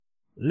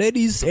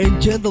Ladies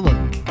and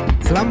gentlemen,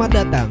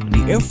 selamat datang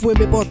di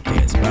FWB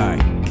Podcast by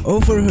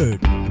Overheard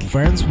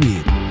Friends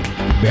with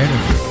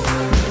Benefit.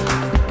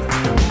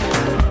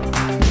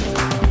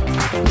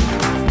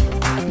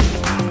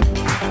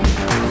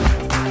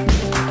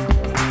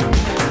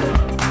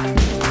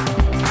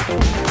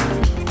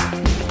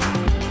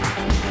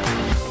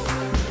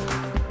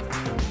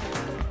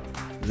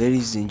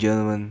 Ladies and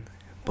gentlemen,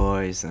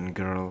 boys and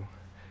girl,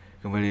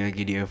 kembali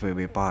lagi di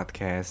FWB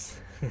Podcast.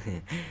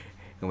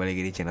 Kembali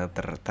lagi di channel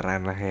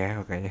teran lah ya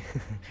pokoknya.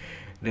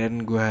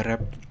 Dan gue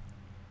harap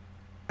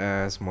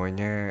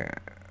semuanya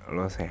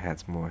lo sehat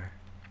semua.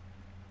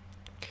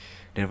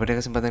 Dan pada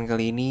kesempatan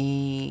kali ini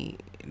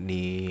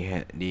di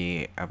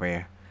apa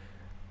ya,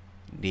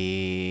 di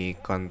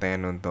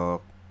konten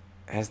untuk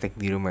hashtag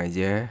di rumah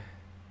aja.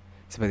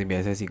 Seperti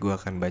biasa sih gue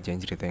akan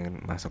bacain cerita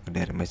yang masuk ke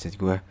dari message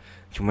gue.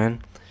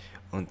 Cuman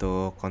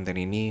untuk konten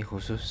ini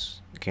khusus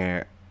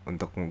kayak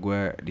untuk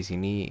gue di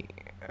sini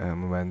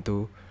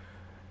membantu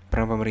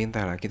peran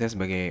pemerintah lah. Kita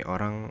sebagai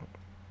orang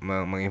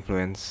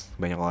menginfluence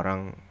banyak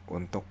orang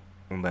untuk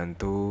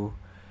membantu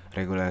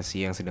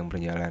regulasi yang sedang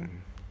berjalan,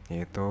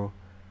 yaitu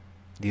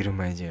di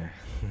rumah aja.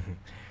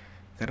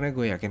 Karena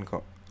gue yakin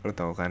kok lo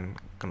tahu kan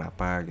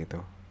kenapa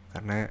gitu.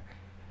 Karena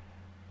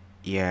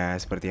ya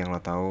seperti yang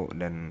lo tahu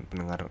dan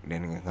pendengar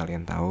dan yang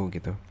kalian tahu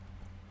gitu,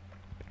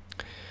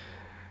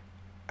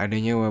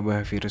 adanya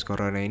wabah virus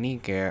corona ini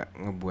kayak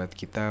ngebuat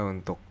kita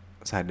untuk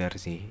sadar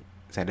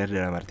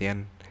dalam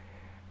artian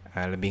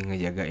lebih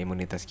ngejaga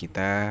imunitas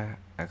kita,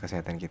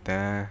 kesehatan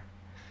kita,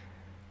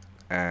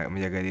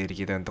 menjaga diri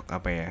kita untuk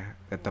apa ya,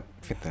 tetap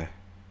fit lah.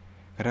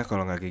 Karena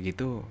kalau nggak kayak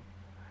gitu,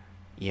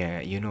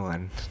 ya you know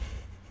kan.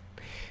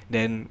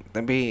 Dan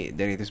tapi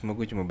dari itu semua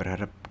gue cuma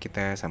berharap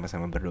kita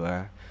sama-sama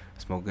berdoa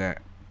semoga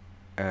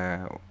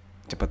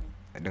cepat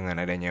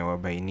dengan adanya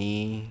wabah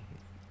ini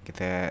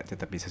kita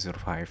tetap bisa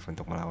survive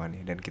untuk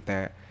melawannya. Dan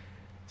kita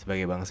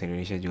sebagai bangsa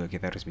Indonesia juga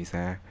kita harus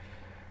bisa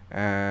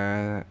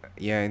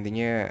ya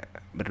intinya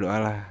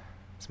berdoalah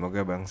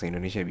semoga bangsa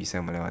Indonesia bisa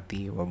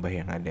melewati wabah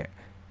yang ada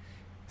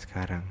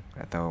sekarang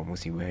atau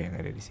musibah yang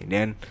ada di sini.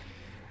 Dan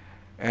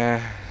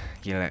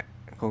gila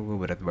kok gue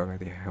berat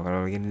banget ya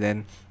kalau begini.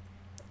 Dan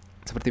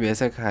seperti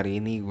biasa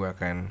hari ini gue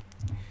akan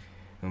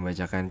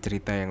membacakan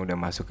cerita yang udah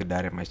masuk ke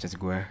direct message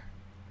gue.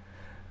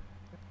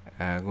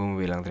 Gue mau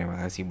bilang terima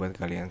kasih buat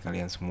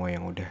kalian semua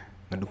yang udah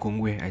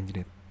ngedukung gue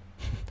anjir.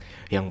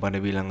 Yang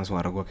pada bilang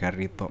suara gue kayak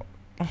Rito.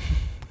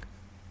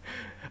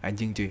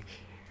 Anjing cuy.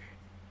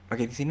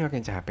 Makin kesini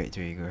makin capek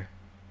cuy gue.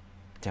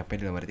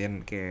 Capek dalam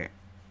artian kayak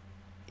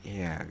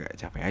ya agak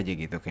capek aja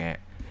gitu, kayak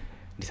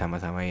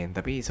disama-samain.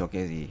 Tapi it's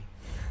okay sih.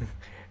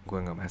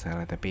 Gue nggak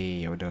masalah.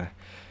 Tapi ya udahlah.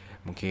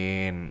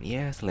 Mungkin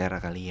ya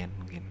selera kalian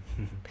mungkin.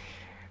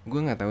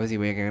 Gue nggak tahu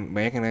sih, banyak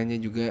yang nanya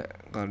juga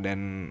kalau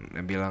dan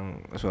bilang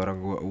suara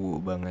gue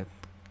banget.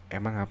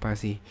 Emang apa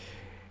sih?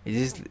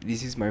 This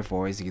is my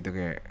voice gitu,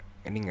 kayak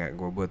ini nggak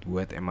gue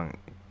buat emang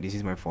this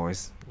is my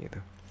voice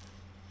gitu.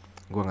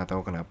 Gue nggak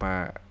tahu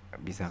kenapa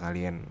bisa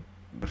kalian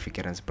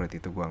berpikiran seperti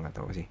itu, gue nggak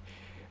tahu sih.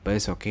 But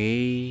it's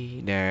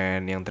okay.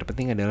 Dan yang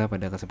terpenting adalah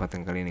pada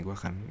kesempatan kali ini gue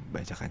akan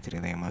bacakan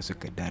cerita yang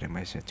masuk ke direct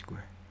message gue.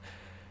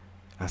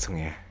 Langsung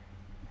ya.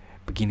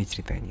 Begini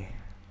ceritanya.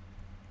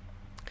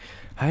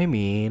 Hai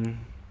Min.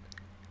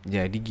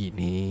 Jadi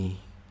gini,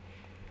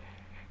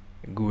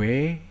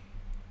 gue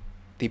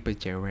tipe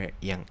cewek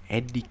yang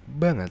edik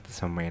banget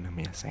sama yang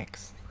namanya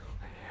seks.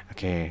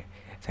 Oke,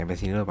 sampai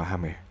sini lo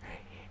paham ya?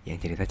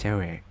 Yang cerita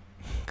cewek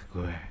ke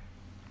gue.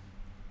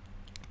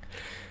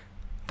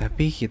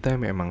 Tapi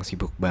kita memang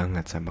sibuk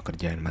banget sama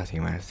kerjaan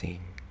masing-masing.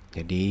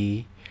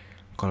 Jadi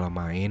kalau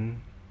main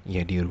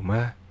ya di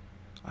rumah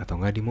atau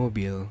nggak di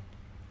mobil.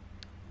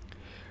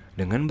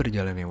 Dengan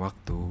berjalannya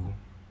waktu,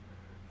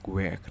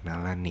 gue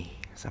kenalan nih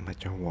sama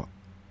cowok.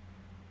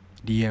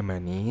 Dia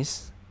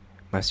manis,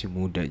 masih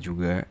muda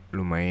juga,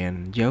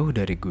 lumayan jauh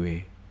dari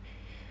gue.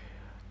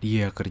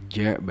 Dia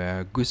kerja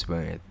bagus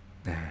banget.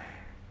 Nah,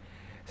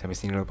 sampai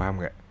sini lo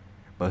paham gak?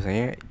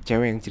 Bahwasanya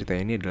cewek yang cerita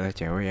ini adalah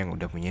cewek yang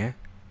udah punya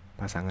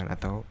pasangan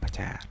atau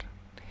pacar.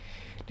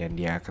 Dan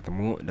dia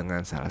ketemu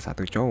dengan salah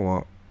satu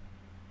cowok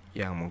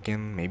yang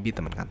mungkin maybe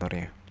teman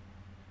kantornya.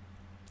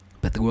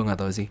 But gue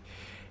gak tahu sih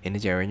ini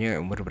ceweknya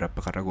umur berapa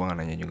karena gue gak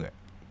nanya juga.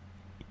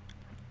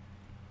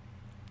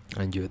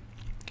 Lanjut.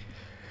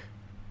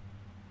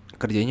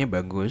 Kerjanya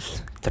bagus,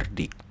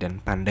 cerdik,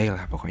 dan pandai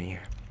lah pokoknya.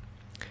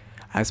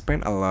 I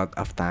spend a lot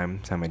of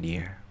time sama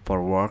dia.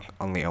 For work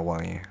only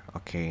awalnya.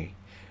 Oke.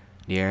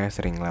 Dia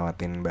sering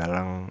lewatin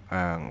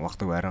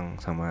waktu bareng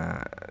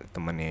sama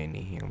temannya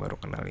ini yang baru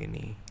kenal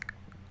ini.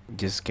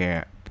 Just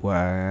kayak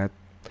buat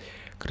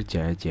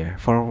kerja aja.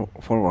 For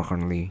work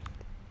only.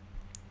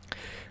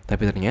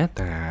 Tapi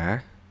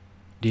ternyata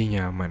dia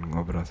nyaman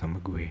ngobrol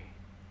sama gue,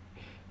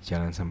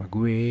 jalan sama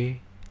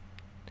gue.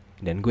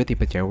 Dan gue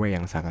tipe cewek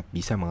yang sangat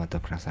bisa mengatur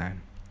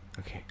perasaan.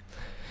 Oke.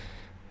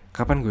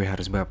 Kapan gue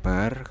harus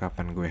baper,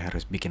 kapan gue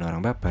harus bikin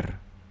orang baper,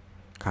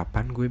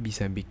 kapan gue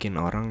bisa bikin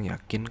orang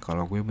yakin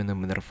kalau gue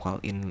bener-bener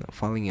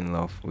falling in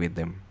love with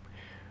them.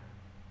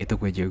 Itu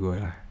gue jago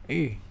lah.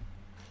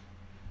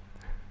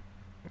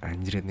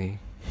 Anjrit nih.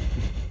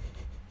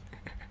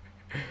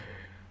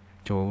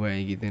 Coba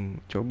ya gituin.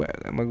 Coba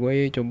sama gue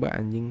ya, coba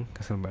anjing.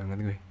 Kesel banget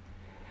gue.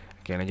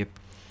 Oke lanjut.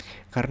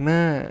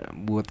 Karena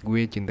buat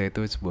gue cinta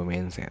itu sebuah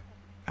mindset.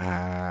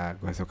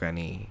 Gue suka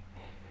nih.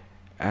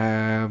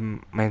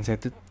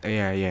 Mindset itu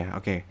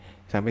oke.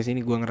 Sampai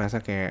sini gue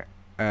ngerasa kayak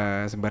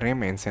sebenarnya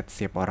mindset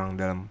setiap orang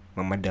dalam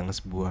memandang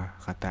sebuah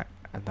kata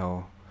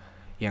atau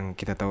yang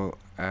kita tahu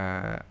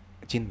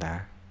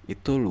cinta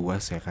itu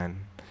luas ya kan.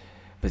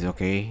 But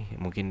okay,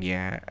 mungkin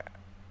dia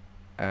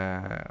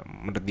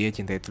menurut dia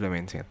cinta itu adalah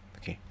mindset.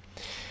 Oke.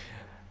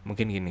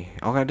 Mungkin gini.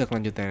 Oke, ada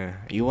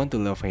kelanjutannya. You want to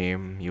love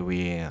him, you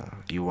will.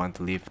 You want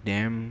to leave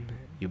them,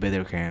 you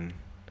better can.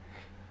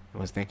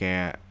 Maksudnya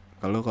kayak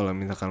kalau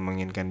misalkan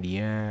menginginkan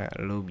dia,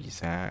 lo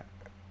bisa.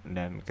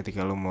 Dan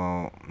ketika lo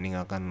mau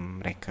meninggalkan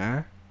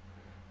mereka,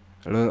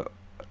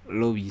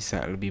 lo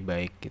bisa lebih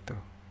baik gitu.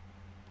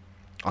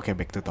 Oke,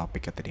 back to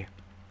topic kata dia.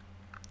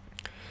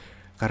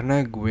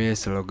 Karena gue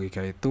selogika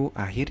itu,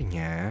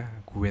 akhirnya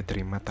gue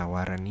terima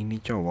tawaran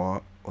ini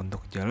cowok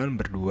untuk jalan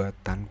berdua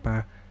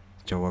tanpa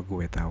cowok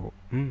gue tahu.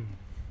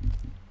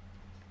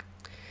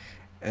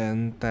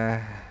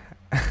 Entah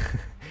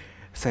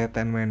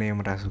setan mana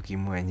yang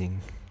merasukimu anjing.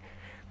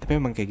 Tapi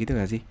emang kayak gitu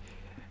gak sih?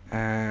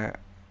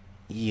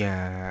 Iya,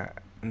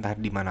 entah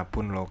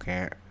dimanapun lo,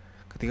 kayak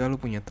ketika lo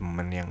punya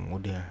temen yang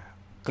udah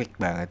klik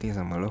banget nih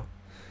sama lo,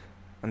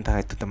 entah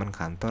itu teman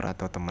kantor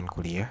atau teman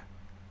kuliah,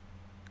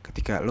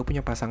 ketika lo punya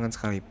pasangan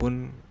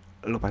sekalipun,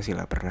 lo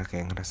pastilah pernah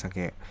kayak ngerasa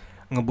kayak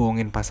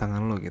ngebohongin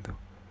pasangan lo gitu.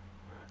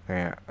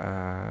 Kayak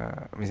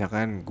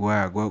misalkan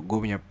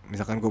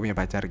gue punya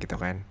pacar gitu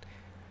kan.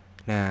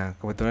 Nah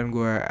kebetulan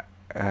gue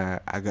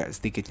agak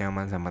sedikit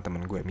nyaman sama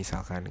teman gue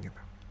misalkan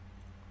gitu.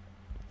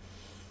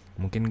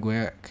 Mungkin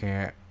gue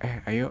kayak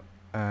ayo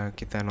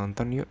kita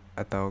nonton yuk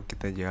atau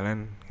kita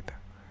jalan gitu.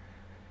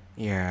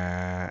 Ya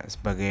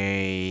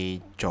sebagai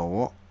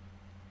cowok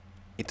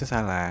itu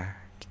salah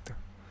gitu.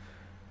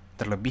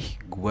 Terlebih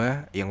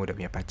gue yang udah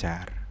punya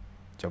pacar.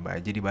 Coba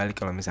aja dibalik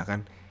kalau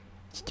misalkan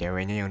si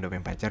ceweknya yang udah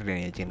punya pacar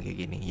dan yakin kayak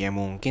gini. Ya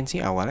mungkin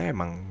sih awalnya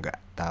emang gak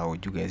tahu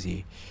juga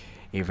sih.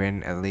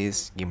 Even at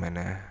least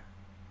gimana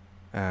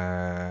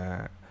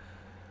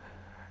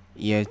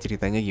ya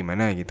ceritanya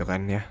gimana gitu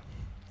kan ya.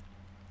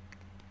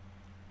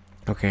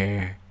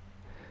 Oke.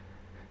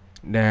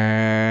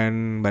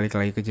 Dan balik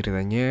lagi ke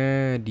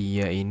ceritanya.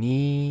 Dia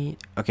ini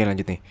oke,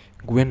 lanjut nih.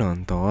 Gue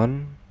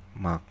nonton,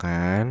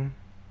 makan,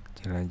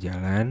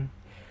 jalan-jalan,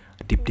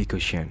 deep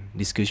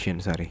discussion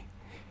sorry.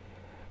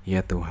 Ya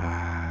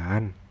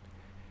Tuhan,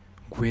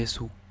 gue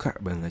suka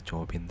banget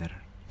cowok pintar.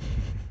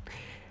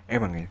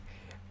 Emang ya,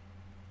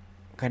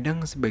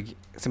 kadang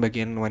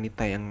sebagian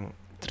wanita yang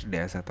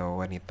cerdas atau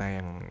wanita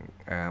yang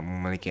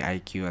memiliki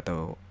IQ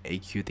atau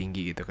EQ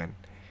tinggi gitu kan,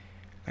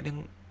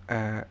 kadang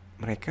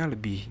mereka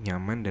lebih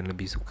nyaman dan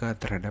lebih suka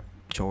terhadap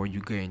cowok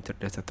juga yang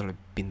cerdas atau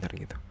lebih pintar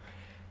gitu.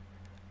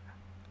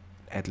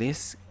 At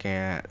least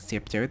kayak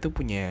setiap cewek tuh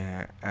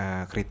punya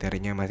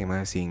kriterianya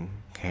masing-masing.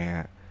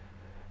 Kayak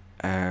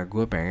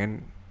gue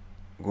pengen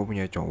gue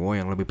punya cowok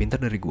yang lebih pintar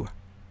dari gue.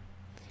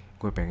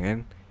 Gue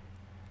pengen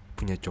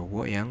punya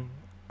cowok yang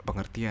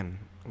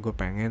pengertian. Gue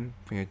pengen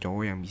punya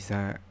cowok yang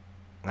bisa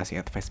ngasih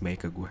advice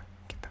baik ke gue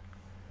gitu.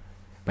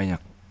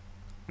 Banyak.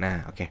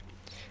 Nah oke.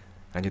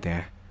 Lanjut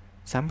ya.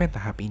 Sampai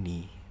tahap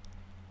ini,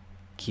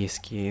 kiss,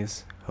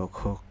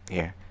 hug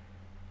ya,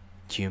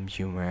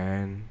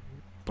 cium-ciuman,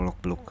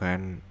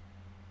 peluk-pelukan,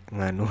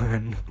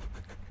 nganu-nganu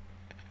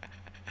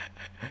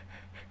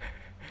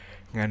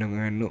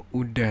nganu-nganu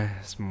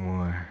udah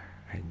semua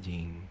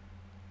anjing.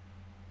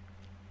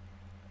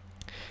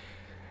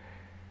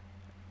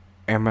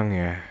 Emang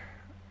ya,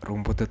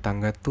 rumput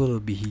tetangga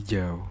tuh lebih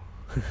hijau.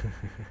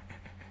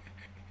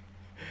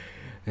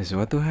 Dan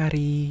suatu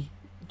hari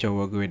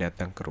cowok gue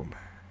datang ke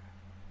rumah.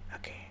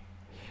 Oke.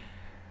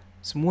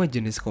 Semua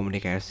jenis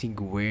komunikasi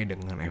gue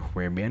dengan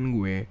FWB-an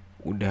gue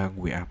udah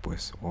gue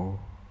hapus. Oh,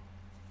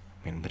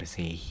 main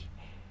bersih.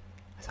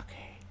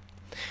 Oke.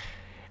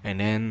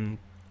 And then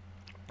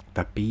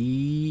tapi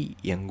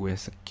yang gue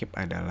skip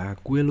adalah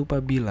gue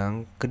lupa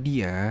bilang ke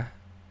dia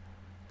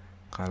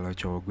kalau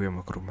cowok gue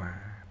mau ke rumah.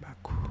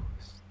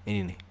 Bagus.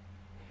 Ini nih,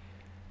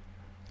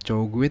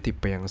 cowok gue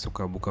tipe yang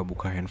suka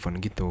buka-buka handphone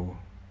gitu,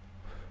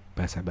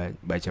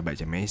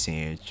 baca-baca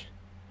message,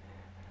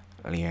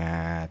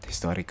 lihat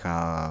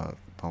historical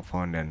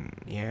telepon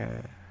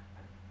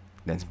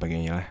dan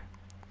sebagainya lah.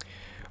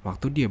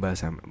 Waktu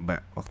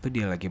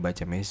dia lagi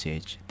baca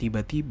message,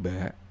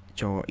 tiba-tiba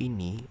cowok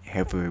ini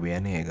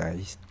FWB-annya ya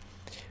guys,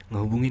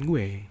 ngehubungin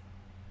gue.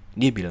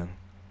 Dia bilang,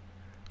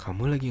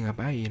 kamu lagi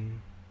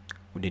ngapain?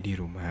 Udah di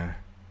rumah?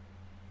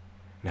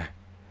 Nah,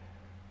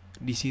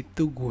 di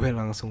situ gue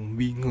langsung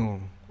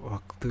bingung.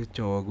 Waktu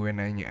cowok gue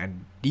nanya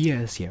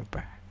dia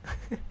siapa.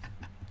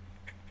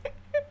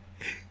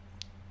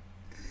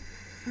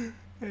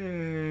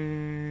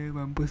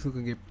 Mampus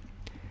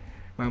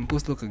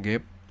lu ke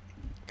gap.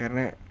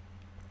 Karena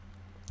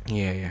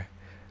iya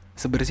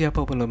sebersih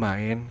apapun lo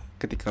main,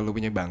 ketika lo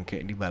punya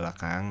bangke di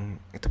belakang,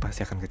 itu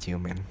pasti akan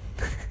kecium men.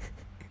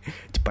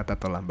 cepat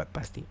atau lambat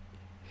pasti.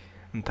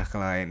 Entah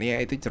klien,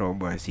 ya itu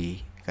ceroboh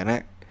sih.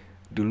 Karena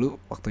dulu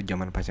waktu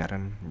zaman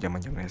pacaran,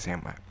 zaman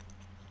SMA,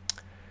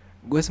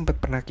 gue sempet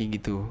pernah kayak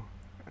gitu.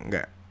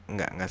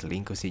 Nggak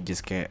selingkuh sih,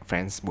 just kayak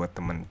friends buat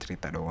temen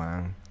cerita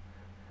doang.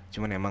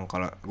 Cuman emang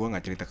kalau gue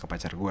nggak cerita ke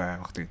pacar gue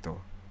waktu itu.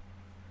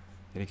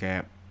 Jadi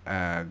kayak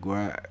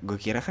gue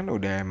kira kan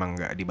udah emang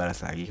nggak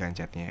dibalas lagi kan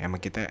chatnya. Emang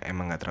kita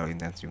emang nggak terlalu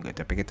intens juga,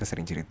 tapi kita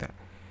sering cerita.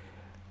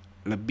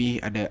 Lebih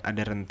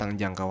ada rentang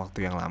jangka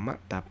waktu yang lama,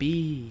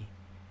 tapi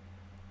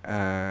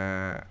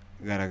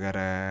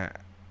gara-gara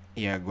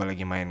ya gue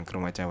lagi main ke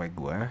rumah cewek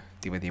gue,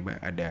 tiba-tiba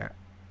ada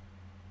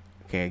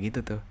kayak gitu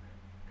tuh,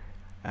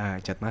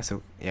 chat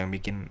masuk yang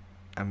bikin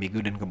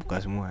ambigu dan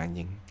kebuka semua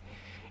anjing.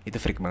 Itu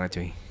freak banget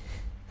cuy.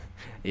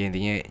 Ya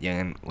intinya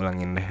jangan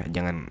ulangin dah,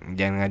 jangan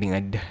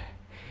ngadi-ngadi dah.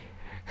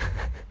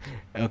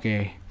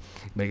 Oke,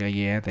 balik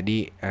lagi ya.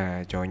 Tadi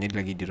cowoknya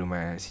lagi di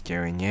rumah si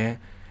ceweknya,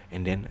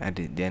 and then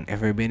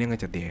FWB nya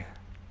ngechat dia.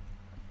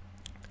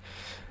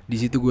 Di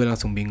situ gue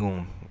langsung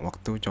bingung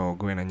waktu cowok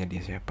gue nanya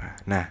dia siapa.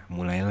 Nah,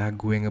 mulailah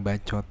gue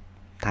ngebacot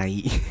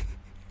tai.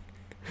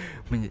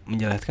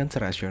 Menjelaskan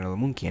serasional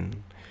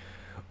mungkin.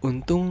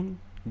 Untung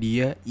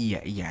dia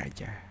iya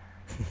aja.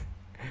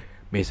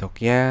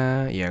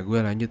 Besoknya ya gue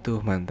lanjut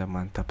tuh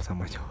mantap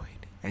sama cowok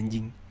ini.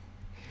 Anjing,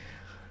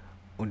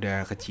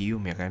 udah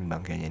kecium ya kan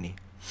bangkainya nih.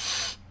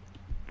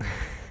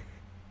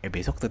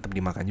 Besok tetap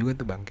dimakan juga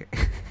tuh bangke.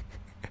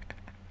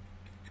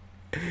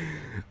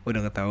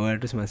 Udah ketahuan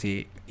terus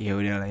masih ya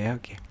udahlah ya,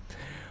 oke.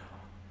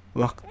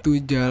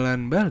 Waktu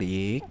jalan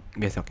balik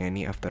besoknya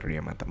nih, after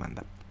dia mantap,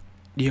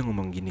 dia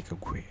ngomong gini ke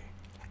gue,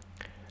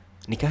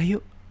 nikah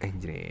yuk.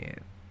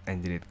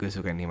 Anjrit, gue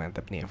suka nih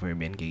mantap nih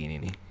FWB kayak gini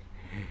nih.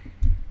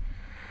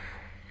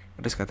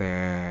 Terus kata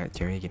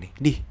ceweknya gini,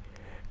 "Dih,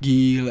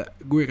 gila,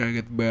 gue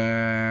kaget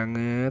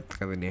banget,"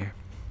 kata dia.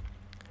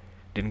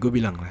 Dan gue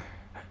bilang lah,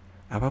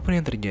 apapun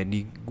yang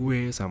terjadi,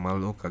 gue sama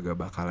lo kagak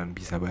bakalan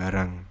bisa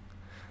bareng.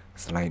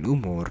 Selain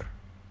umur,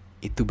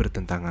 itu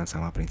bertentangan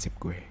sama prinsip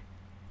gue.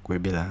 Gue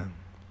bilang.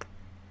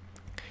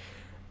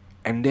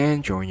 And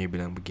then cowoknya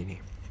bilang begini,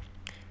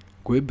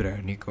 gue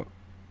berani kok,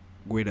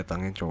 gue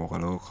datangin cowok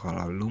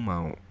kalau lu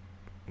mau.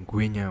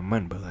 Gue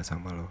nyaman banget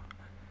sama lo.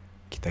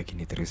 Kita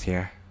gini terus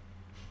ya.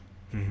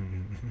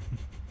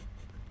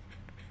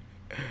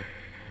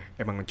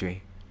 Emang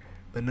cuy,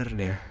 bener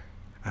deh,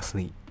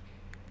 asli.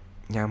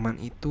 Nyaman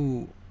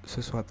itu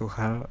sesuatu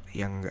hal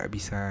yang gak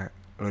bisa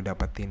lo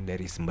dapetin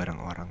dari sembarang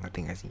orang, ngerti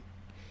gak sih?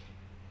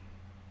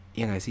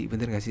 Iya gak sih,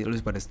 bener gak sih? Lo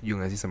pada setuju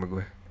gak sih sama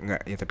gue?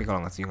 Enggak, ya tapi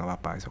kalau gak setuju gak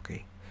apa-apa, it's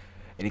okay.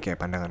 Ini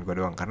kayak pandangan gue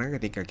doang. Karena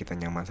ketika kita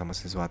nyaman sama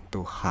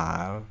sesuatu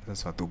hal,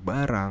 sesuatu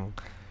barang,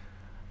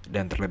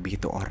 dan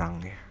terlebih itu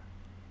orang ya,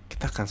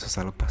 kita akan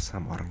susah lepas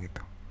sama orang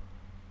itu.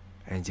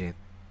 Anjir.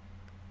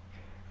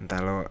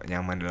 Entah lo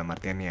nyaman dalam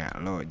artian ya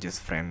lo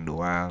just friend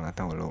doang,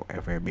 atau lo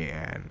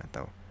FWB-an,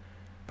 atau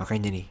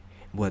makanya nih,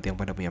 buat yang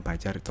pada punya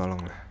pacar,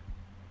 tolonglah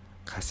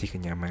kasih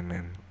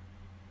kenyamanan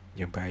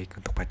yang baik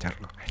untuk pacar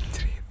lo.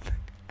 Anjir.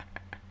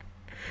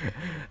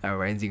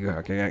 Apain sih gue?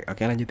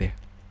 Oke, lanjut ya.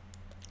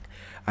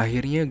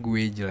 Akhirnya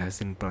gue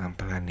jelasin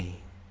pelan-pelan nih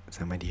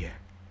sama dia,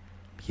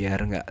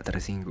 biar gak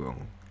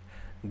tersinggung.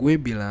 Gue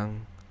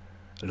bilang,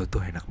 lo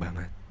tuh enak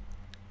banget,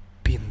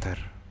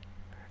 pinter,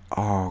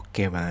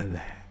 oke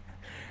banget lah.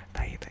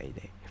 Tai.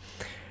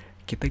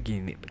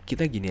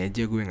 Kita gini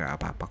aja, gue gak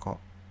apa-apa kok.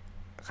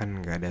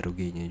 Kan gak ada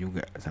ruginya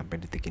juga sampai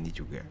detik ini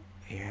juga.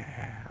 Ya,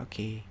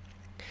 oke.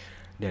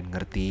 Dan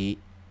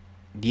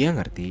dia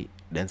ngerti.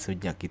 Dan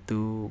sejak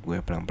itu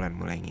gue pelan-pelan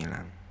mulai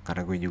ngilang.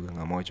 Karena gue juga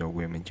gak mau cowok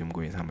gue mencium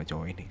gue sama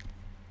cowok ini.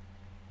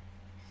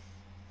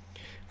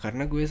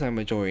 Karena gue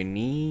sama cowok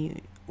ini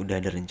udah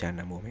ada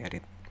rencana mau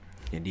merit.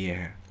 Jadi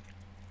ya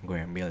gue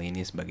ambil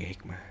ini sebagai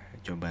hikmah,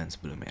 cobaan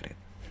sebelum merit.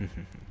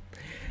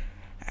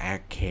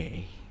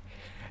 Okay.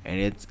 And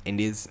it's in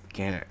this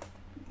kayak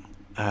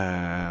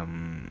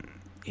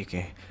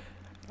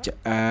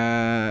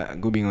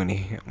gue bingung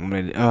nih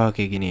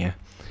kayak gini ya.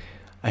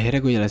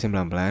 Akhirnya gue jelasin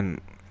pelan-pelan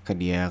ke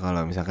dia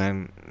kalau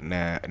misalkan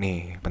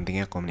nih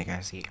pentingnya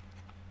komunikasi.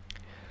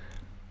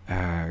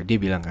 Dia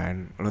bilang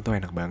kan, lo tuh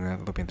enak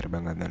banget, lo pinter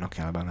banget dan oke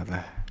banget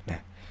lah. Nah,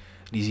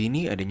 di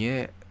sini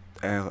adanya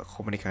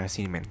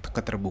komunikasi men,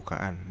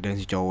 keterbukaan. Dan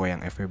si cowok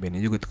yang FWB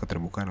ini juga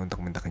keterbukaan untuk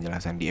minta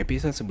kejelasan. Di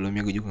episode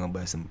sebelumnya gue juga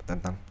ngebahas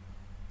tentang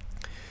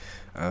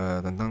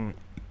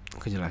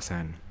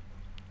kejelasan.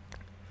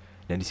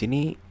 Dan di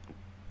sini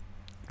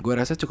gue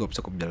rasa cukup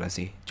jelas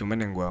sih.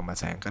 Cuman yang gue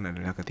amat sayangkan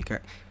adalah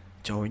ketika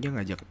cowoknya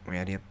ngajak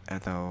merit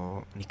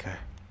atau nikah,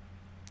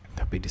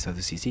 tapi di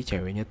satu sisi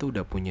ceweknya tuh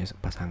udah punya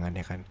pasangan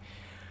ya kan.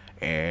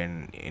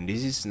 And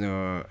this is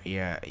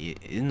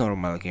ini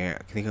normal,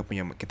 kayak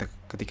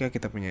ketika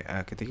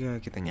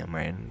kita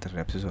nyaman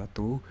terhadap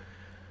sesuatu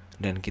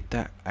dan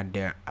kita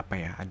ada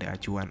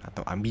acuan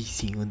atau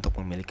ambisi untuk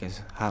memiliki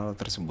hal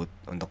tersebut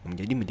untuk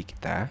menjadi milik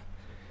kita,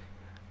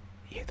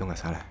 ya itu nggak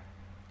salah.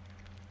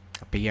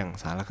 Tapi yang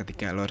salah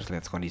ketika lo harus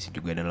lihat kondisi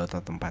juga dan lo tahu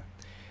tempat.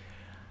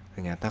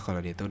 Ternyata kalau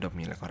dia tuh udah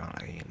milik orang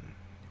lain,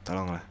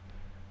 tolonglah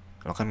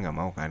Lo kan nggak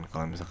mau kan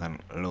kalau misalkan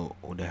lo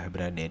udah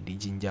berada di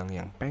jenjang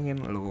yang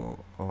pengen lo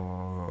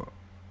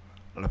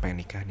pengen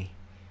nikah nih,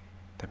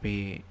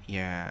 tapi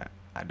ya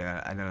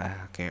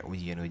adalah kayak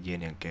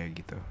ujian-ujian yang kayak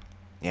gitu.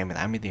 Ya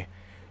amit-amit ya.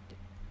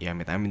 Ya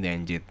amit-amit ya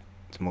anjir.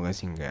 Semoga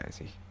sih enggak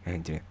sih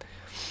anjir.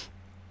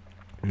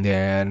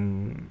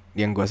 Dan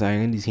yang gue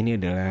sayangin di sini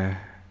adalah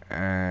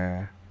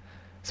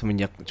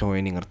semenjak cowok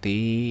ini ngerti,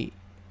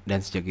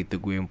 dan sejak itu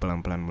gue yang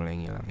pelan-pelan mulai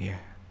ngilang ya.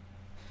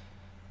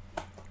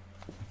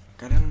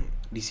 Kadang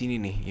di sini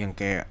nih yang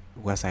kayak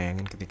gue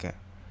sayangin ketika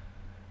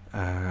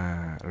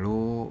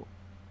lu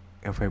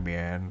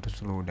FWB-an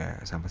terus lu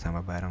udah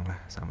sama-sama bareng lah,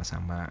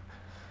 sama-sama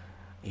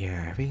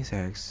ya having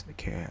sex,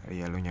 kayak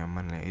ya lu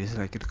nyaman lah, it's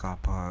like a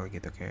couple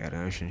gitu, kayak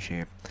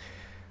relationship.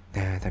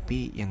 Nah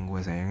tapi yang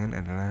gue sayangin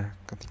adalah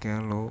ketika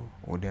lo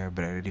udah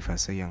berada di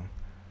fase yang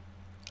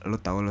lo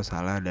tahu lo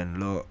salah dan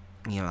lo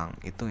ngilang,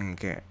 itu yang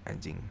kayak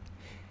anjing.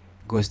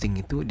 Ghosting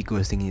itu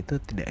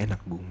tidak enak,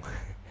 Bung.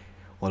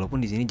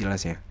 Walaupun di sini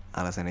jelas ya,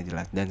 alasannya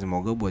jelas, dan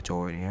semoga buat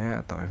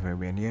cowoknya atau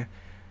FWB-nya,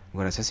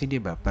 gue rasa sih dia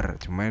baper,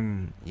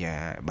 cuman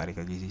ya balik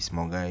lagi sih,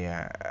 semoga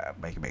ya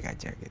baik-baik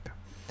aja gitu.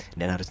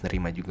 Dan harus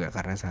nerima juga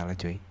karena salah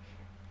coy,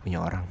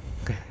 punya orang.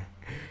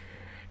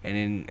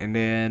 and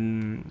then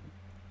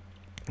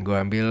gue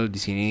ambil di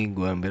sini,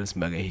 gue ambil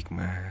sebagai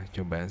hikmah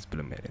cobaan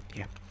sebelum merit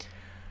ya.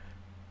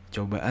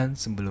 Cobaan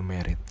sebelum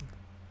merit.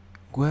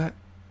 Gue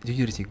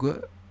jujur sih, gue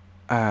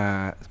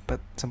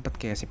sempet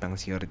kayak simpang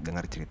siur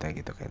dengar cerita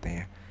gitu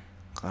katanya.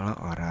 Kalau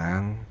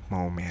orang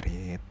mau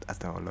merit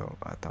atau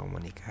mau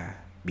nikah,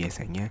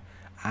 biasanya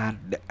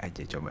ada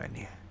aja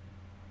cobaannya.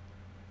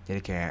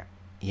 Jadi kayak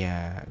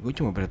ya gue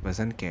cuma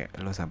berpesan kayak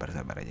lo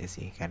sabar-sabar aja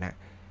sih, karena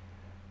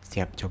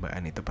setiap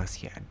cobaan itu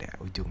pasti ada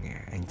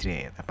ujungnya.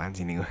 Anjir, apaan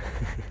sih nih gue.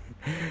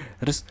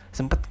 Terus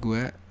sempet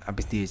gue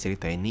abis dia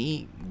cerita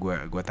ini,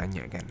 gue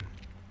tanya kan,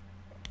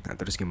 nah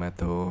terus gimana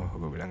tuh,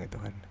 gue bilang gitu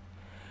kan.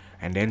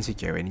 And then si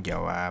cewek ini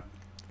jawab,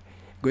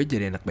 gue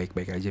jadi anak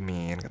baik-baik aja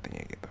Min,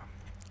 katanya gitu.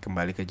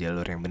 Kembali ke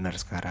jalur yang benar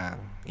sekarang.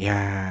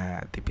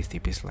 Ya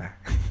tipis-tipis lah.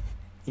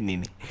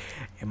 Ini nih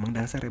emang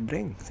dasarnya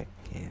brengsek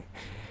ya.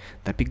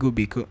 Tapi gue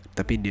bingung,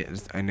 tapi dia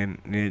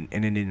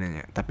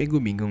nanya, tapi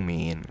gue bingung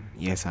Min.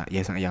 Ya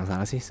yang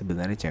salah sih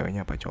sebenarnya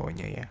ceweknya apa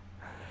cowoknya ya.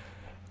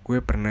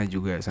 Gue pernah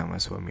juga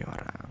sama suami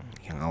orang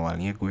yang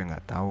awalnya gue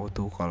nggak tahu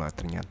tuh kalau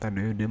ternyata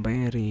dia udah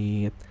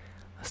married.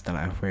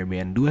 Setelah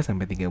FWB-an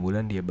 2-3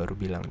 bulan dia baru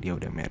bilang dia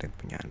udah married,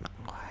 punya anak.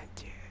 Wah,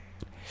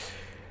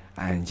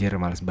 anjir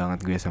males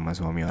banget gue sama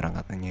suami orang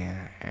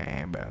katanya.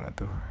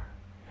 Banget tuh.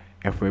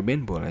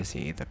 FWB-an boleh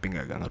sih, tapi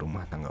gak ganggu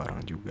rumah tangga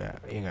orang juga.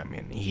 Iya gak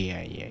men?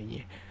 Iya.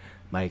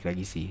 Balik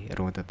lagi sih,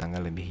 rumah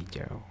tetangga lebih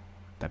hijau,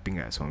 tapi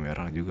gak suami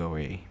orang juga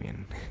wey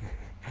men.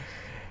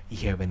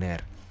 Iya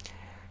benar.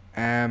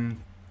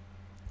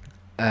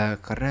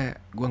 Karena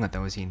gue gak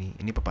tahu sih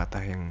ini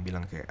pepatah yang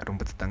bilang kayak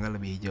rumput tetangga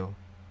lebih hijau.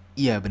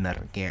 Iya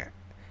benar, kayak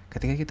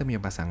ketika kita punya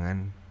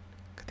pasangan,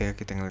 ketika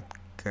kita ngeliat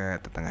ke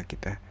tetangga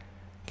kita,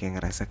 kayak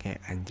ngerasa kayak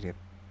anjrit,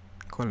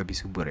 kok lebih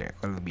subur ya,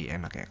 kok lebih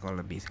enak ya, kok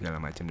lebih segala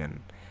macam dan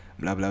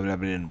bla bla bla,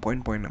 dan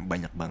poin-poin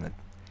banyak banget.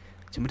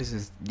 Cuma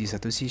di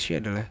satu sisi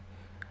adalah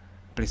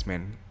please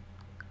man,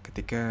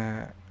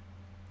 ketika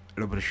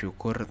lo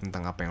bersyukur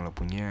tentang apa yang lo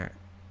punya,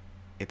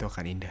 itu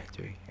akan indah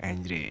coy.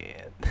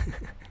 Anjrit.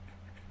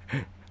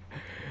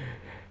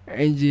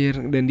 Anjir.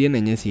 Dan dia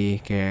nanya sih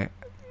kayak,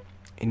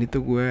 ini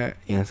tuh gue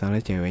yang salah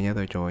ceweknya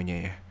atau cowoknya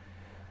ya.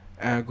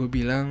 Gue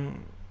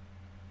bilang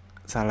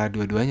salah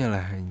dua-duanya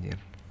lah anjir.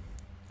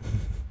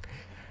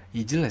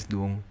 Ya jelas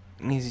dong,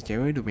 nih si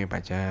cewek udah punya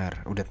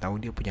pacar, udah tahu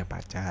dia punya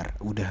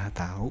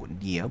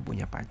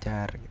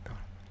pacar gitu.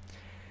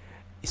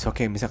 It's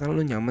okay, misalkan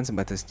lu nyaman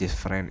sebatas just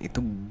friend,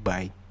 itu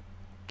baik,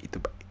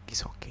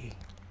 it's okay.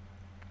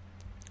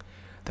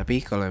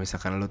 Tapi kalau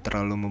misalkan lu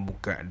terlalu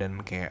membuka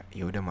dan kayak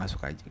ya udah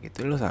masuk aja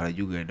gitu, lu salah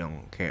juga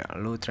dong. Kayak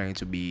lu trying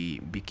to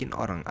bikin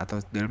orang, atau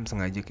dalam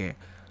sengaja kayak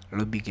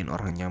lu bikin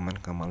orang nyaman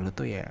sama lu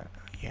tuh ya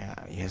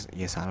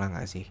salah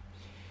nggak sih?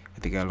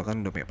 Ketika lu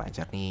kan udah punya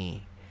pacar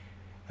nih,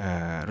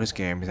 terus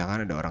kayak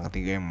misalkan ada orang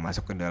ketiga yang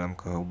masuk ke dalam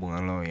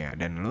hubungan lo ya,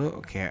 dan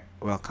lo kayak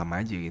welcome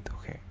aja gitu,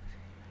 kayak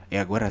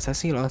ya gue rasa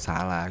sih lo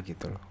salah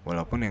gitu loh,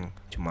 walaupun yang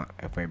cuma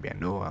FWB-an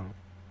doang.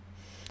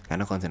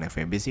 Karena konsen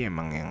FWB sih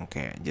emang yang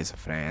kayak just a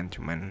friend,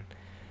 cuman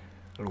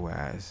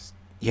luas.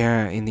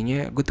 Ya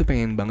intinya gue tuh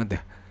pengen banget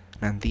dah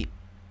nanti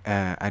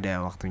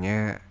ada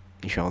waktunya,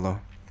 insyaallah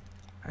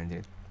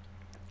anjir,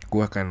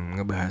 gue akan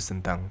ngebahas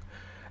tentang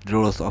the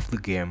rules of the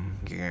game.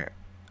 Kayak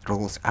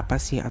rules apa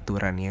sih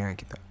aturannya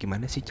gitu,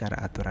 gimana sih cara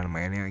aturan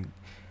mainnya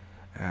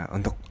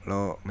untuk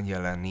lo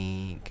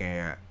menjalani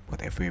kayak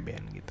buat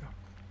FWB-an gitu.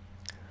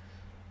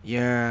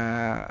 Ya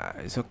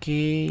it's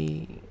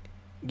okay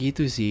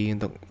gitu sih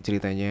untuk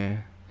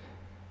ceritanya.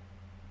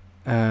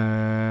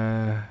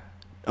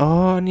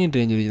 Ini ada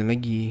yang jadi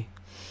lagi.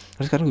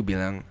 Terus sekarang gue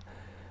bilang,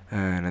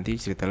 nanti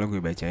cerita lo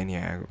gue bacain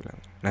ya, gue bilang.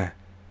 Nah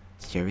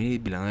si cewek ini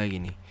bilang lagi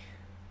nih,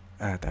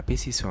 tapi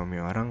si suami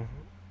orang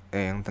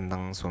yang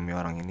tentang suami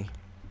orang ini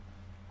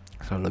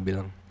selalu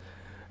bilang,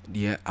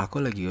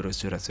 aku lagi urus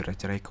surat-surat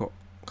cerai kok,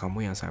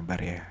 kamu yang sabar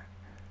ya.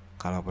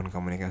 Kalaupun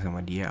kamu nikah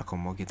sama dia, aku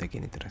mau kita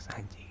gini terus,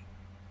 anjing.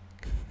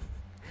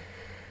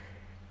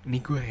 Ini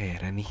gue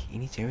heran nih,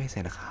 ini cewek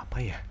seenak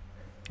apa ya?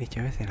 Ini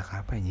cewek seenak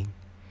apa anjing?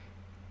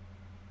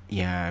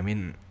 Ya,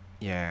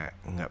 ya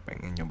nggak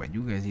pengen nyoba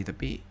juga sih,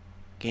 tapi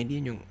kayak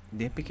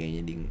dia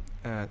kayaknya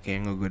kayak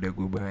ngegoda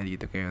gue banget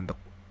gitu, kayak untuk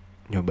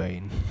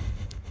nyobain.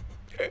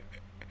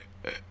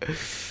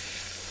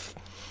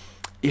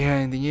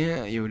 Ya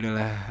intinya ya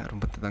udahlah,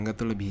 rumput tetangga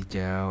tuh lebih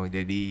hijau,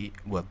 jadi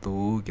buat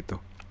tuh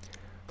gitu,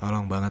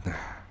 tolong banget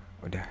lah,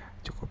 udah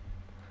cukup.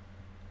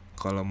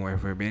 Kalau mau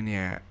FWB-an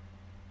ya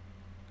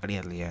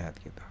lihat-lihat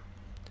gitu.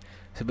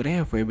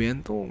 Sebenarnya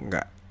FWB-an tuh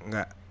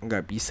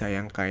nggak bisa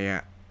yang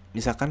kayak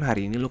misalkan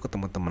hari ini lu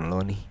ketemu temen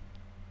lo nih,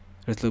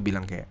 terus lu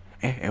bilang kayak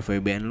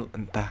FWB-an lu,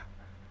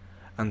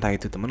 entah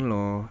itu temen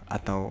lo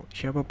atau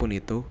siapapun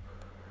itu,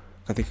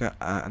 ketika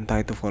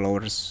entah itu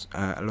followers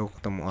lo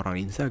ketemu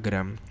orang di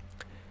Instagram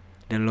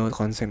dan lo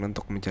konsen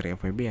untuk mencari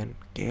FWB-an,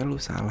 kayak lo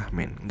salah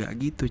men. Nggak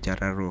gitu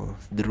cara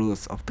the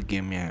rules of the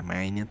game-nya,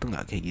 mainnya tuh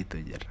nggak kayak gitu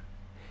jar.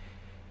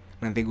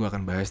 Nanti gue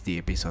akan bahas di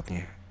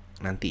episodenya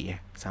nanti ya,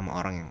 sama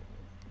orang yang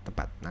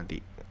tepat nanti.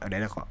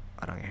 Ada kok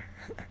orangnya.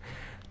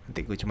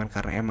 Nanti gue cuman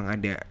karena emang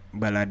ada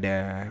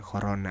balada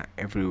corona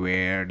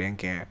everywhere, dan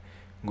kayak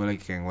gue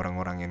lagi kayak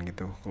ngurang-ngurangin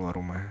gitu keluar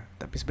rumah.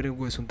 Tapi sebenarnya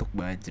gue suntuk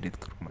banget jadi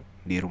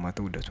di rumah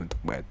tuh udah suntuk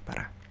banget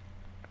parah.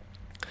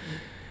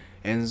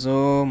 And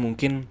so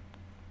mungkin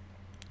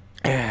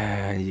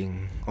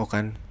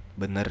kan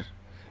bener,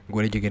 gue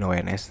udah jokin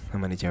ONS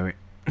sama nih cewek.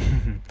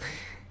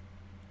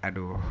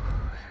 aduh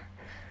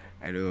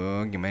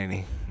gimana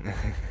nih.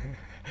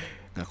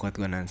 Gak kuat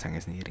gue nansangnya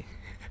sendiri.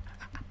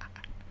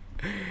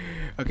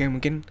 Oke,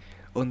 mungkin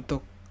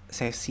untuk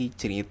sesi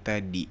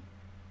cerita di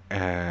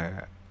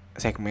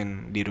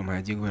segmen di rumah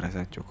aja gue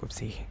rasa cukup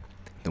sih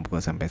untuk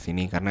gue sampai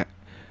sini, karena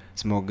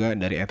semoga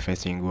dari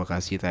advice yang gue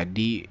kasih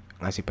tadi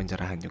ngasih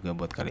pencerahan juga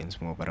buat kalian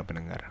semua para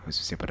pendengar,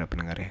 khususnya para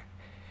pendengar ya.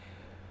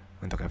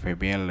 Untuk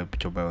FWB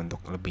coba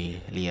untuk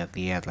lebih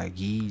lihat-lihat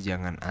lagi,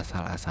 jangan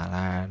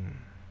asal-asalan,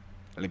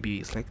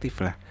 lebih selektif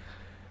lah.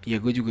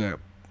 Ya gue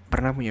juga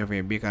pernah punya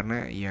FWB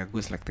karena ya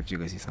gue selektif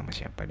juga sih sama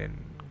siapa, dan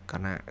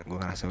karena gue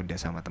ngerasa udah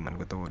sama teman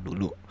gue tuh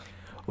dulu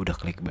udah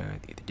klik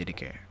banget gitu, jadi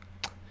kayak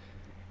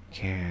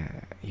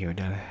ya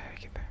udahlah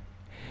gitu.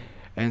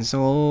 And so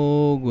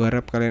gue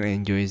harap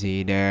kalian enjoy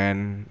sih.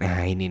 Dan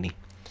nah ini nih,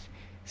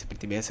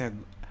 seperti biasa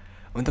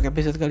untuk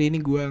episode kali ini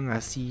gue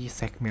ngasih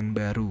segmen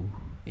baru,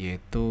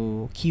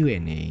 yaitu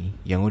Q&A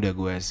yang udah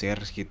gue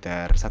share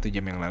sekitar 1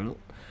 jam yang lalu.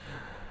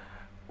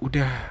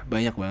 Udah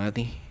banyak banget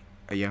nih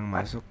yang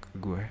masuk ke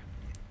gue,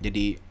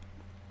 jadi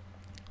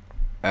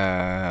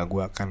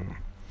gue akan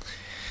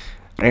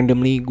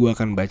randomly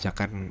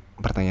bacakan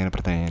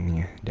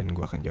pertanyaan-pertanyaannya dan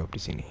gue akan jawab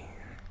di sini.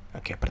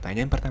 Oke,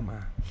 pertanyaan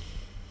pertama.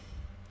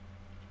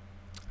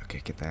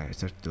 Oke, kita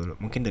search dulu,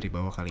 mungkin dari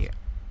bawah kali ya.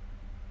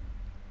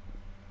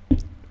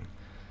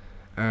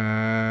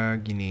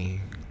 Gini.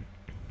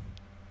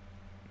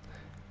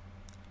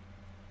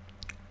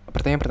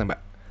 Pertanyaan pertama,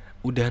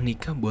 udah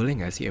nikah boleh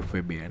nggak sih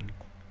FWB-an?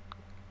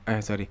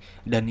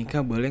 Dan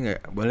nikah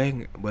boleh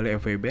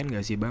FWB-an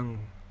nggak sih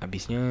bang?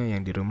 Abisnya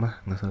yang di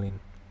rumah ngeselin.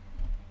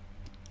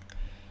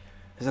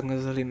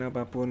 Ngeselin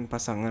apapun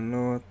pasangan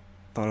lo,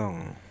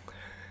 tolong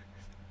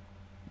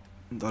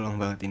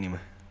banget ini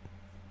mah.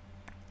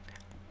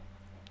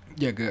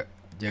 Jaga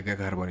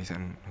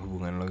keharmonisan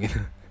hubungan lo gitu.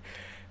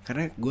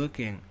 Karena gue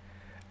kayak,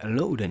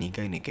 lo udah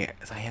nikah ini kayak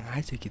sayang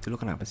aja gitu, lo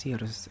kenapa sih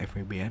harus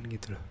FWB-an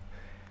gitu loh.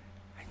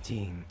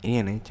 Anjing,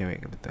 ini aneh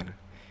cewek kebetulan.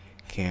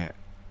 Kayak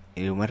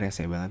di rumah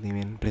rese banget nih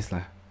men, please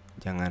lah,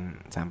 jangan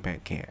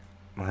sampai kayak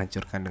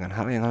menghancurkan dengan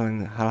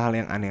hal-hal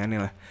yang aneh-aneh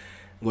lah.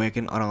 Gue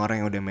yakin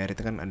orang-orang yang udah married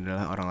kan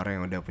adalah orang-orang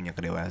yang udah punya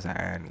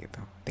kedewasaan gitu,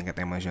 tingkat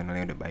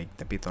emosionalnya udah baik,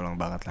 tapi tolong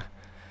banget lah,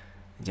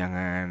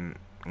 jangan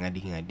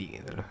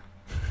ngadi-ngadi gitu loh.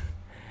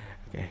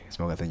 Oke,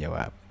 semoga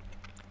terjawab.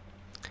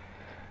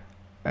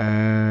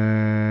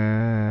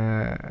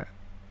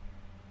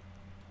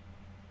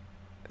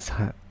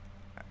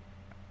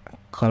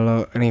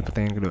 Kalau ini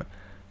pertanyaan kedua,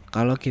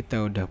 kalau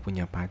kita udah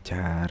punya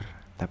pacar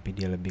tapi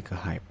dia lebih ke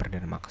hyper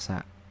dan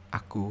maksa,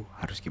 aku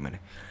harus gimana?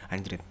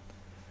 Anjrit,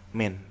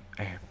 men,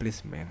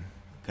 please men,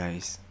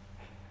 guys,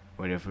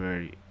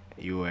 whatever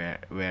you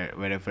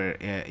wherever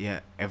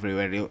ya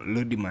everywhere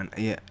lu di mana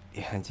ya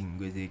anjing,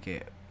 gue jadi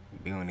kayak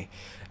bingung nih,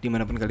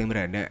 dimanapun kalian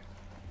berada,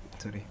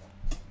 sorry.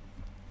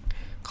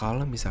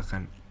 Kalau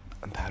misalkan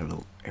entah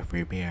lu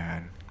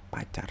FWB-an,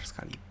 pacar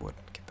sekalipun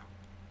gitu,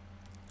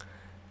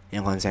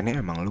 yang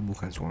konsennya emang lu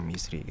bukan suami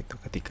istri gitu,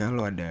 ketika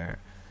lu ada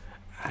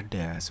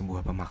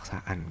sebuah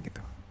pemaksaan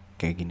gitu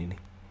kayak gini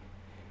nih,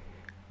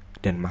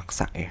 dan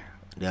maksa ya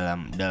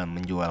dalam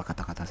menjual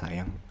kata-kata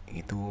sayang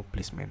itu,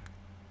 please man,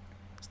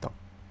 stop,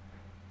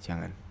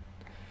 jangan.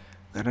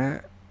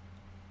 Karena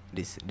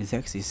the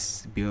sex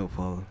is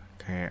beautiful,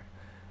 kayak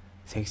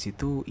seks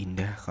itu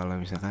indah kalau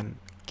misalkan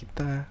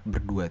kita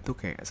berdua tuh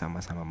kayak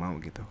sama-sama mau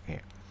gitu,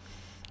 kayak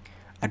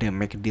ada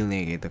make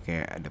deal-nya gitu,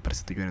 kayak ada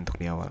persetujuan untuk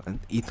di awal.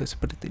 Itu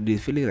seperti di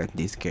feeling like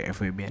this, kayak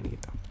FWB-an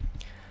gitu.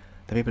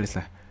 Tapi please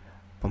lah,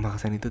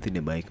 pemaksaan itu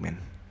tidak baik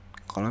men.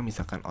 Kalau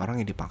misalkan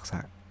orang yang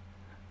dipaksa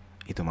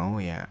itu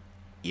mau ya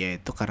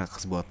itu karena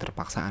sebuah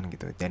terpaksaan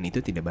gitu, dan itu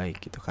tidak baik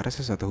gitu. Karena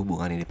sesuatu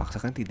hubungan yang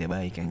dipaksakan tidak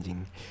baik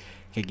anjing.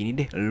 Kayak gini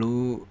deh,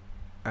 lu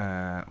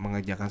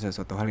mengerjakan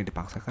sesuatu hal yang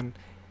dipaksakan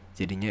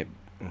jadinya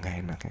nggak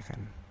enak ya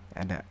kan.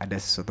 Ada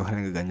sesuatu hal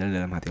yang ngeganjal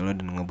dalam hati lo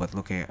dan ngebuat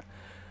lo kayak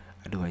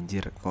aduh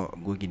anjir, kok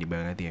gue gini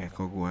banget ya,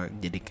 kok gue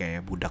jadi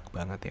kayak budak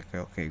banget ya,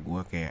 kayak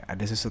gue kayak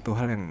ada sesuatu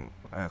hal yang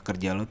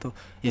kerja lo tuh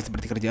ya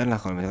seperti kerjaan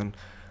lah, kalau misalkan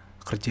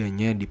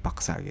kerjanya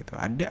dipaksa gitu,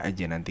 ada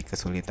aja nanti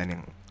kesulitan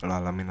yang lo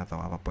alamin atau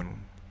apapun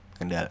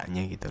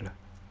kendalanya gitu loh.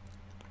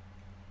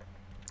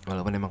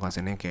 Walaupun emang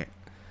konsennya kayak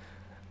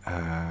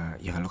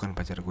ya lo kan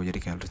pacar gue jadi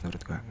kayak harus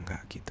nurut gue,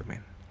 enggak gitu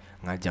men.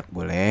 Ngajak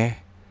boleh,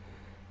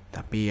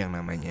 tapi yang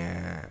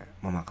namanya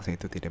memaksa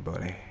itu tidak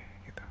boleh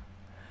gitu.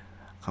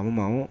 Kamu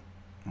mau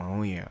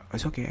ya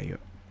oke okay, ayo.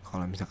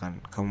 Kalau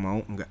misalkan kamu mau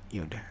enggak,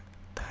 ya udah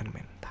tahan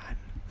men, tahan.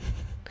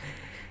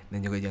 Dan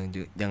juga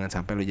jangan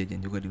sampai lo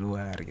jajan juga di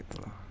luar gitu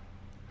loh.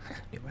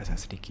 Dewasa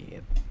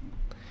sedikit.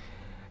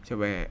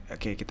 Coba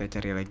oke, kita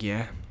cari lagi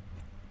ya.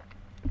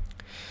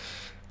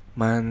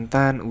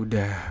 Mantan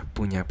udah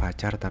punya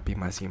pacar tapi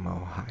masih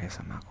mau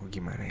HS sama aku,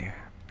 gimana ya?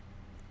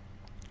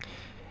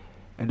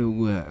 Aduh,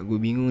 gue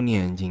bingung nih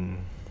anjing.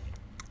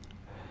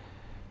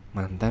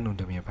 Mantan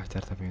udah punya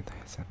pacar tapi minta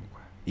HS sama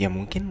gue. Ya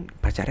mungkin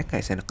pacarnya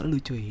kayak sana ke lu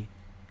cuy.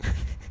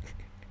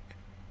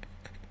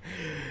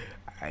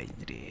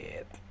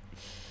 Anjrit.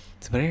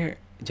 Sebenarnya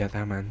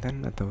jatah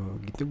mantan atau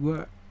gitu, gue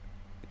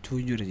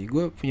jujur sih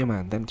gue punya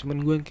mantan,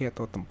 cuman gue kayak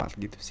tau tempat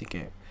gitu sih,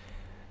 kayak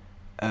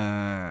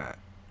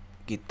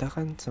kita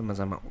kan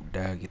sama-sama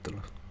udah gitu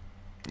loh,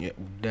 ya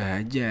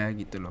udah aja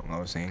gitu loh,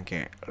 nggak usah yang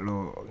kayak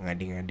lo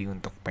ngadi-ngadi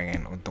untuk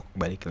pengen untuk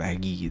balik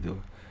lagi gitu,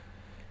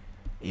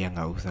 ya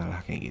nggak usah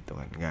lah kayak gitu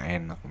kan, nggak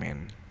enak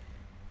men.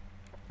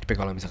 Tapi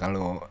kalau misalkan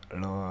lo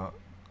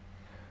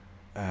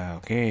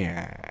oke,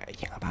 ya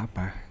nggak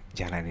apa-apa,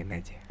 jalanin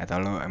aja.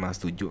 Atau lo emang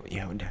setuju,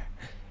 ya udah,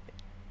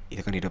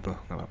 itu kan hidup lo,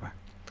 nggak apa-apa.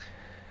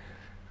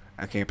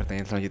 Oke,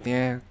 pertanyaan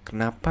selanjutnya,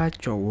 kenapa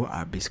cowok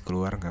abis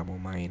keluar nggak mau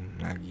main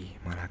lagi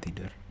malah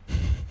tidur?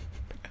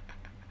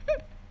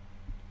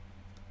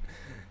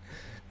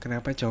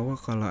 Kenapa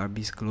cowok kalau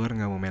abis keluar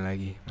nggak mau main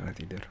lagi malah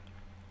tidur?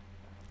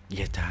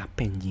 Ya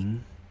capek anjing.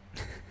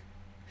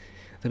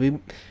 tapi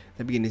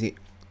gini sih,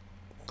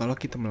 kalau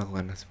kita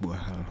melakukan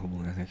sebuah hal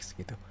hubungan seks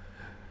gitu,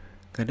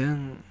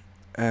 kadang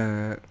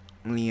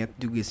ngelihat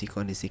juga sih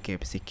kondisi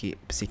kayak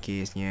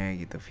psikisnya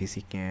gitu,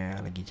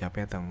 fisiknya lagi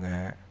capek atau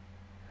enggak,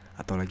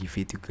 atau lagi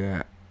fit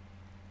juga,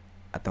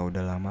 atau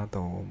udah lama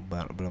atau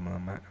belum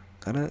lama.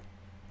 Karena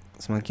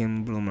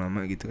semakin belum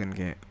lama gitu kan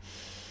kayak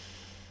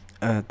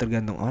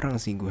tergantung orang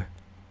sih gue.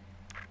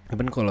 Tapi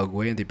kalau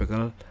gue yang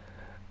tipikal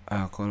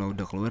kalau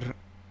udah keluar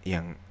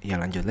yang ya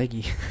lanjut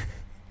lagi.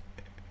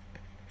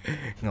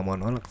 Nggak mau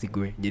nolak sih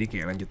gue, jadi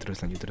kayak lanjut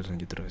terus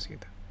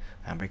gitu,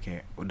 sampai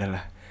kayak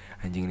udahlah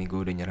anjing ini gue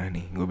udah nyerah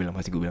nih. Gue bilang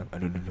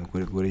aduh gue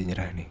udah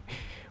nyerah nih,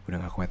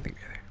 udah nggak kuat nih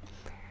gitu.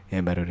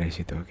 Ya baru dari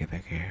situ kita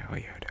kayak oh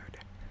ya udah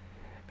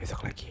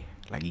besok lagi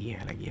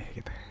ya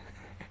gitu.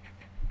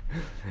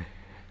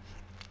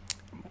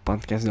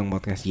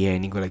 Podcast ya,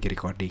 ini gue lagi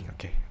recording.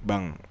 Oke.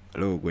 Bang,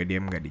 lu gue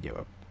diam gak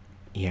dijawab?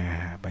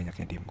 Ya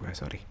banyaknya diam gue,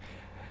 sorry.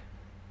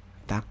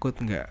 Takut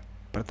gak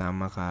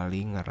pertama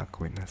kali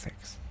ngelakuin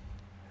seks?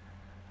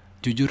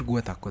 Jujur gue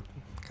takut,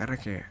 karena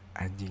kayak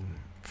anjing,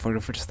 for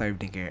the first time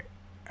nih kayak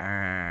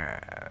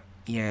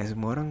ya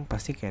semua orang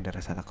pasti kayak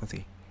ada rasa takut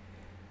sih.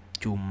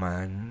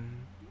 Cuman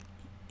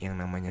yang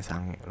namanya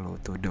sange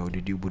lo tuh udah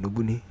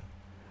diubun-ubun nih,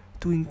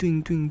 twing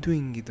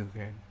gitu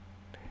kan.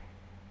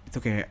 Itu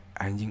kayak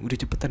anjing, udah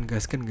cepetan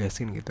gaskan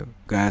gitu,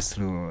 gas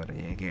lu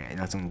ya, kayak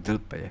langsung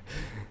jelp aja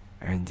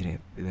anjir.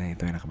 Dan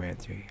itu enak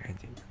banget cuy,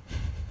 anjing.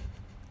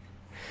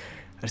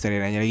 Harus cari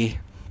nanya lagi,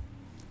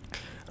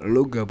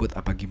 lu gabut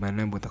apa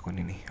gimana buat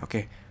akun ini?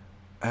 Oke.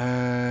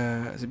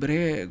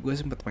 Sebenarnya gue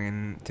sempat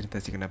pengen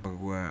cerita sih kenapa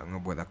gue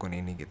ngebuat akun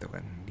ini gitu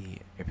kan di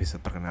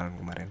episode perkenalan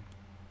kemarin.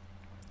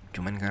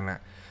 Cuman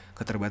karena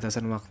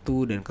keterbatasan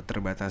waktu dan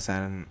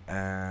keterbatasan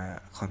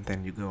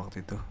konten juga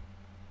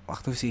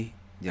waktu sih,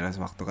 jelas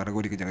waktu, karena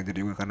gue dikejar-kejar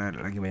juga karena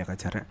lagi banyak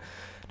acara,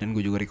 dan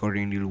gue juga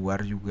recording di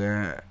luar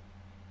juga,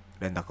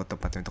 dan takut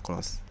tempatnya untuk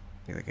close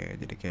gitu,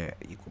 jadi kayak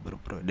gue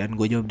buru-buru. Dan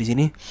gue jawab di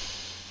sini,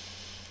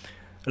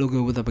 lu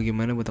gabut apa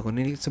gimana buat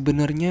akun ini?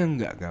 Sebenarnya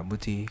nggak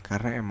gabut sih,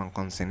 karena emang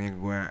konsennya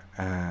gue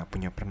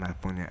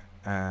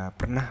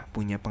pernah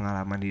punya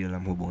pengalaman di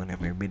dalam hubungan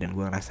FWB, dan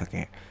gue ngerasa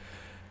kayak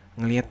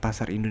ngelihat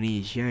pasar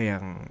Indonesia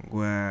yang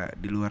gue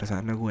di luar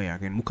sana, gue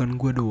yakin bukan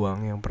gue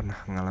doang yang pernah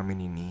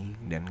ngalamin ini,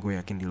 dan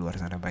gue yakin di luar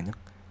sana banyak.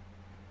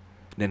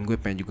 Dan gue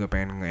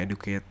pengen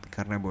nge-educate,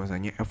 karena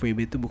bahwasanya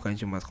FWB itu bukan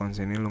cuma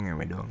konsennya lo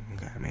ngewe doang,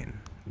 enggak men,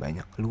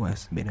 banyak,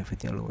 luas,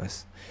 benefitnya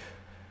luas.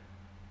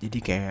 Jadi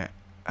kayak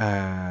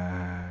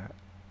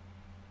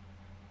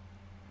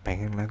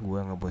pengen lah gue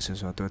ngebuat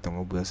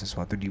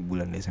sesuatu di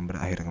bulan Desember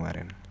akhir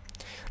kemarin,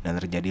 dan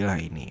terjadilah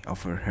ini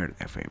Overheard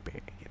FWB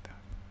gitu.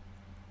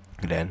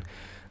 Dan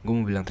gue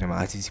mau bilang terima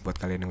kasih sih buat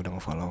kalian yang udah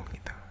nge-follow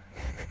gitu.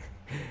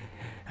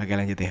 Oke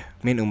lanjut ya.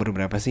 Min, umur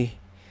berapa sih?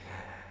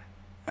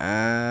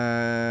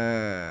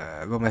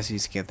 Gue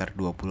masih sekitar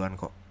 20-an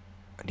kok.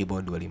 Di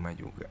bawah 25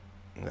 juga.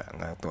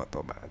 Enggak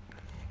tua-tua banget.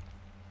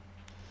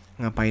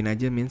 Ngapain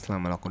aja Min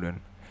selama lockdown?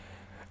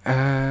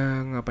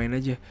 Ngapain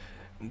aja?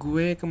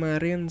 Gue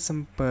kemarin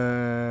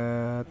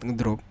sempet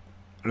ngedrop.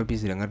 Lo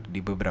bisa denger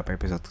di beberapa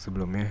episode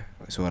sebelumnya,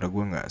 suara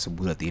gue gak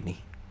sebulat ini.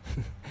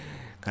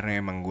 Karena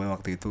emang gue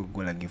waktu itu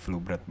gue lagi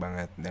flu berat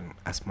banget, dan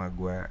asma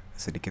gue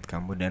sedikit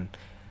kambuh, dan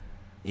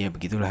ya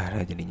begitulah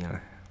jadinya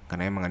lah.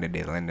 Karena emang ada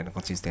deadline dan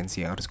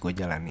konsistensi yang harus gue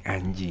jalani.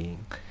 Anjing.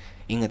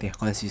 Ingat ya,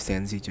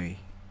 konsistensi cuy.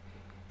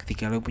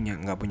 Ketika lo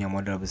gak punya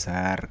modal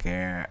besar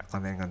kayak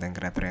konten-konten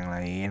kreator yang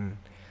lain,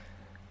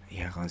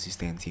 ya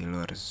konsistensi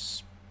lo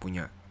harus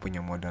punya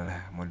modal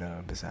lah,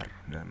 modal besar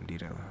dalam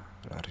diri lo.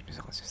 Lo harus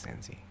bisa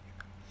konsistensi.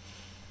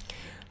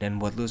 Dan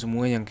buat lo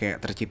semua yang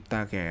kayak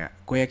tercipta, kayak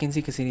gue yakin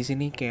sih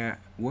kesini-sini kayak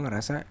gue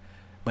ngerasa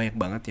banyak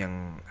banget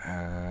yang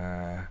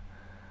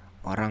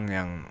orang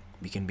yang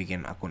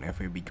bikin akun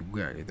FWB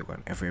juga gitu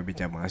kan. FWB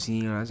cabang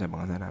sini lah,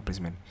 cabang sana,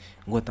 please man.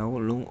 Gue tahu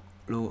lo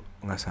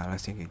nggak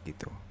salah sih kayak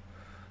gitu.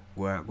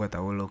 Gue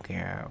tahu lo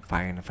kayak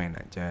fine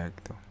aja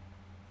gitu.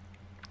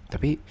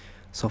 Tapi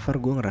so far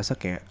gue ngerasa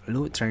kayak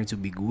lo trying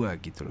to be gue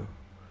gitu loh.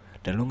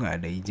 Dan lo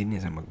nggak ada izinnya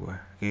sama gue.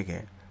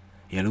 Kayak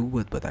ya lu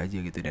buat aja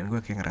gitu. Dan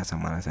gue kayak ngerasa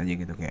malas aja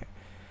gitu kayak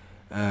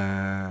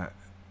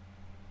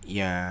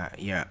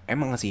ya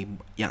emang sih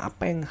yang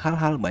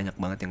hal-hal banyak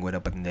banget yang gue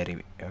dapet dari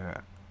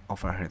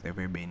Overheard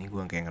FWB ini.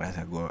 Gue kayak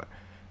ngerasa gue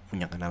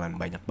punya kenalan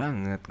banyak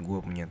banget, gue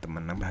punya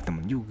nambah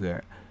temen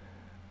juga,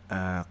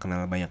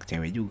 kenal banyak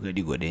cewek juga,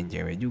 digodain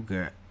cewek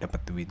juga,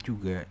 dapat duit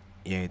juga.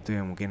 Ya itu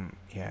yang mungkin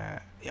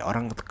ya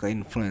orang ke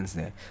influence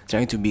deh,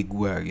 trying to be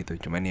gue gitu.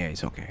 Cuman ya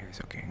it's okay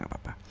nggak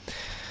apa-apa.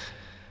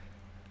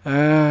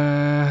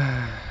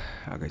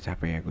 Agak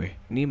capek ya gue.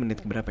 Ini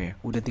menit berapa ya?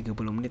 Udah 30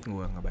 menit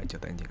gue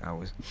ngebacot anjing,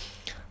 aus.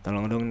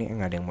 Tolong dong nih,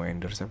 gak ada yang mau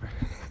endorse apa.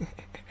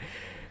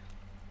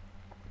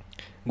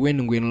 Gue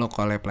nungguin lo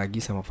collab lagi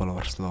sama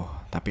followers lo,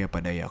 tapi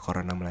apa daya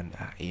corona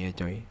melanda. Iya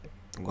coy,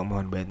 gue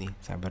mohon banget nih,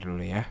 sabar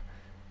dulu ya.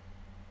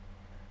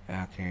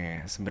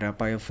 Oke, seberapa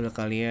ilfil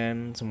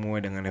kalian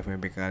semua dengan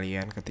FWB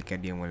kalian ketika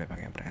dia mulai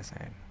pakai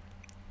perasaan?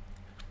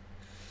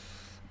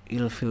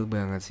 Ilfil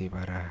banget sih,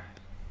 parah.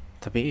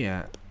 Tapi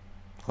ya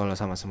kalau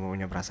sama-sama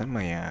punya perasaan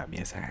mah ya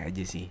biasa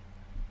aja sih.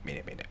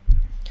 Beda-beda.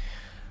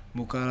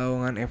 Buka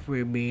lowongan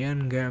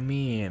FWB-an gak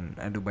Min?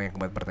 Aduh banyak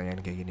banget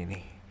pertanyaan kayak gini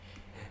nih.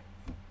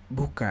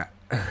 Buka.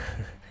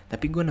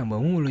 Tapi gue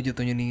nambah mulu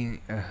jatuhnya nih.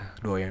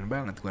 Doyan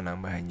banget gue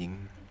nambah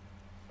anjing.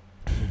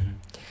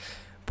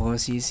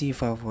 Posisi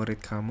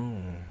favorit kamu?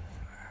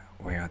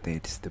 WOT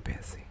is the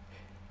best sih.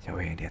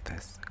 Cewek yang di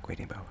atas, gue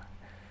di bawah.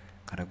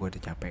 Karena gue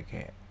udah capek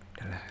kayak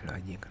udahlah lo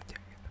aja yang kerja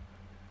gitu.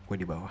 Gue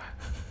di bawah.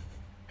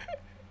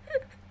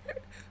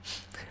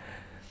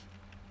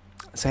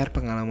 Share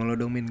pengalaman lo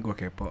dong Min, gue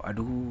kepo.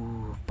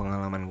 Aduh,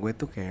 pengalaman gue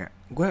tuh kayak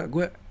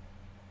gue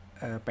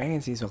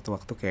pengen sih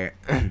waktu-waktu kayak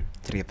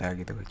cerita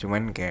gitu.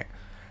 Cuman kayak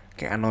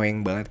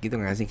annoying banget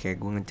gitu gak sih, kayak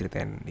gue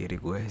ngeceritain diri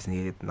gue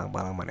sendiri tentang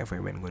pengalaman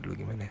FWB gue dulu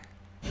gimana.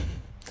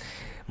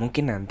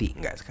 Mungkin nanti,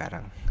 gak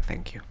sekarang.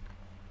 Thank you.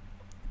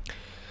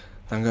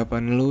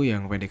 Tanggapan lu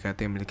yang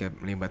PDKT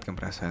melibatkan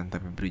perasaan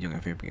tapi berujung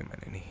FWB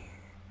gimana nih?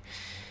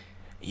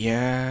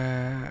 Ya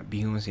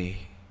bingung sih.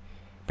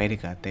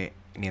 PDKT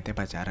niatnya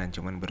pacaran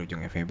cuman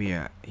berujung FWB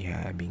ya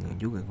bingung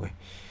juga gue.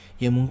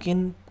 Ya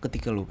mungkin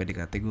ketika lu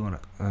PDKT gue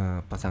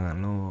pasangan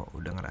lu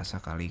udah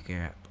ngerasa kali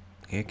kayak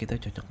kita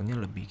cocoknya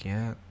lebih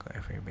kayak ke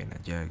FWB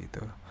aja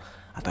gitu.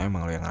 Atau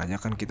emang lu yang ngajak,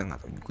 kan kita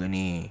nggak tahu juga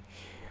nih.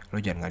 Lu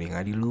jangan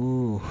ngadi-ngadi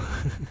lu.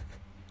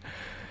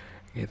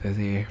 Gitu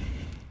sih.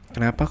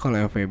 Kenapa kalau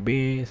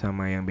FWB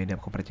sama yang beda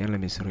kepercayaan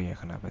lebih seru ya?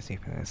 Kenapa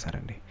sih?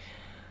 Penasaran deh.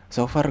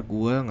 So far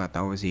gue gak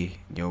tahu sih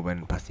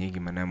jawaban pastinya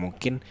gimana.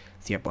 Mungkin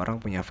setiap orang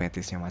punya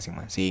fetishnya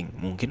masing-masing.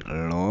 Mungkin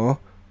lo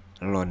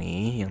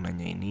nih yang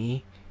nanya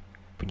ini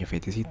punya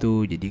fetish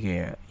itu. Jadi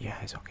kayak ya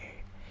it's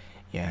okay.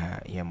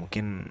 Ya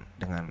mungkin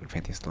dengan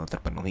fetish lo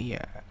terpenuhi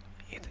ya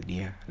itu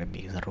dia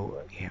lebih seru.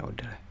 Ya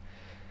udahlah.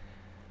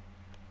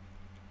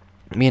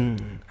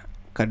 Min,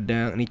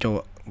 kadang nih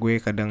cowok gue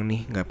kadang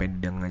nih gak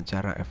pede dengan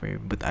cara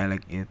FWB, but I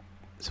like it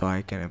so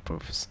I can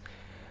improve.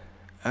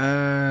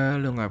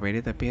 Lo gak pede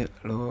tapi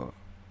lo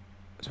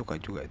suka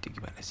juga itu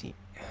gimana sih?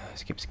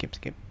 Skip.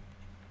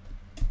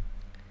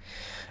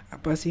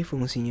 Apa sih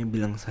fungsinya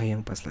bilang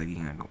sayang pas lagi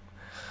nganu?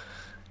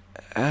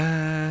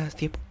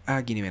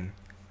 Gini men,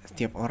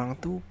 setiap orang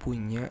tuh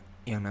punya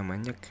yang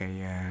namanya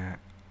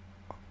kayak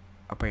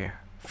apa ya,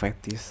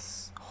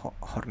 fetish,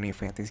 horny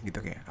fetish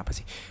gitu. Kayak apa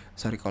sih?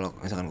 Sorry kalau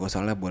misalkan gue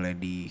salah, boleh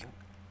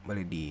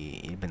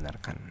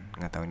dibenarkan,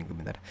 nggak tahu ini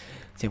benar.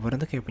 Setiap orang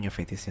tuh kayak punya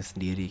fetishnya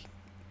sendiri.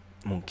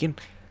 Mungkin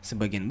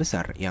sebagian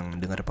besar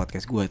yang dengar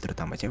podcast gue,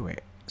 terutama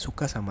cewek,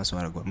 suka sama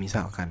suara gue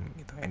misalkan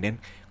gitu. And then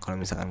kalau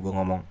misalkan gue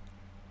ngomong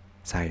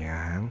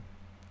sayang,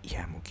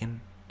 ya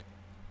mungkin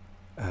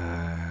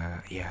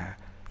ya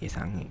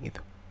sange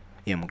gitu.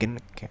 Ya mungkin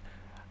kayak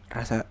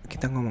rasa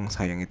kita ngomong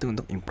sayang itu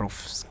untuk improve,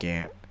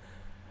 kayak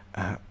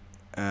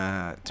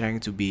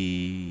trying to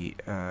be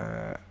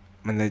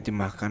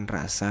menerjemahkan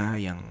rasa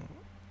yang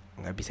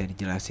nggak bisa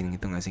dijelasin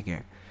gitu nggak sih,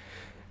 kayak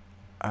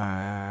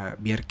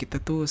biar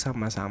kita tuh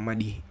sama-sama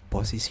di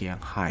posisi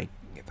yang high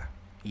gitu.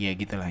 Ya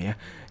gitulah ya.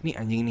 Nih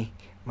anjing nih,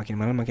 makin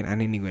malam makin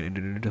aneh nih gue.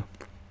 Duh.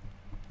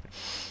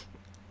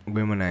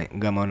 Gue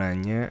nggak mau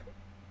nanya,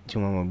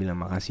 cuma mau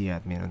bilang makasih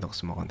ya admin untuk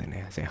semua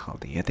kontennya. Saya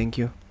healthy ya, thank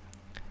you.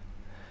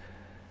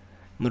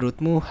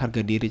 Menurutmu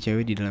harga diri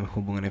cewek di dalam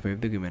hubungan FWB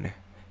itu gimana?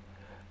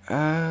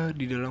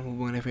 Di dalam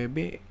hubungan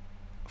FWB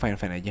fine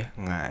aja,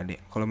 nggak ada.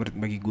 Kalau menurut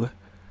bagi gue,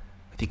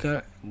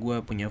 ketika gue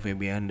punya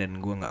FWB-an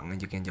dan gue nggak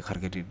ngejek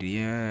harga diri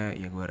dia,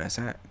 ya gue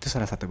rasa itu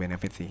salah satu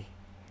benefit sih.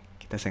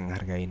 Kita saling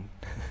ngehargain.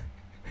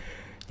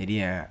 Jadi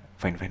ya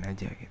fine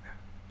aja gitu.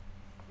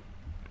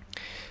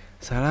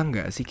 Salah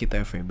nggak sih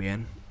kita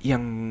FWB-an?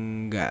 Yang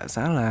nggak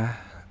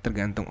salah,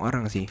 tergantung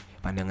orang sih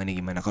pandangannya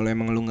gimana. Kalau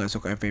emang lu nggak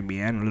suka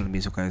FWB-an, lu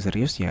lebih suka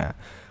serius, ya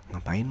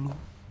ngapain lu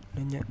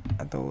nanya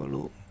atau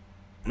lu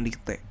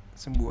mendikte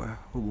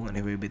sebuah hubungan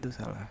FWB itu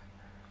salah.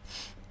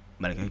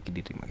 Balik lagi ke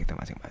diri kita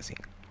masing-masing.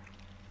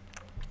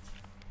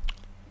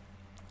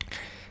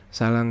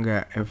 Salah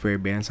nggak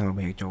FWB-an sama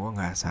banyak cowok?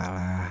 Nggak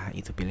salah,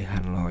 itu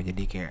pilihan lo.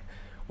 Jadi kayak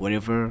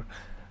whatever,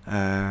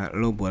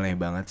 lo boleh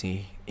banget sih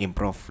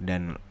improve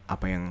dan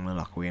apa yang lo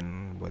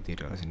lakuin buat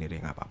diri lo sendiri,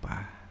 nggak apa-apa.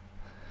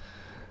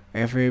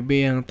 FWB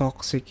yang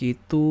toxic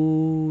itu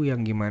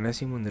yang gimana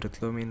sih menurut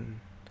lo, Min?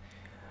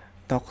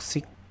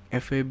 Toxic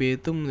FWB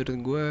itu menurut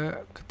gue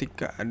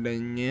ketika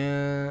adanya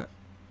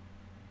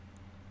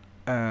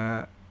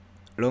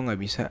lo nggak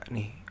bisa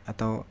nih,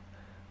 atau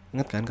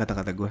ingat kan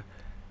kata-kata gue,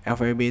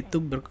 FWB itu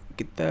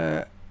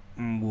kita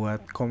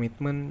membuat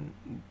komitmen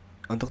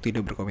untuk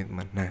tidak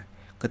berkomitmen. Nah,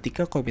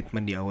 ketika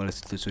komitmen di awal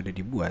itu sudah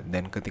dibuat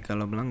dan ketika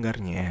lo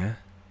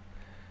melanggarnya,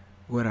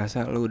 gue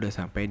rasa lo udah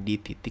sampai di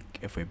titik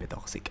FWB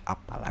toxic.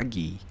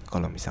 Apalagi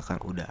kalau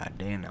misalkan udah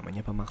ada yang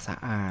namanya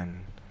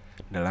pemaksaan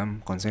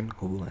dalam konsen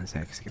hubungan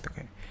seks gitu,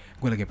 kayak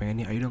gue lagi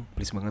pengen nih, ayo dong,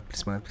 please banget,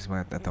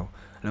 atau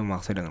lo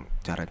memaksa dengan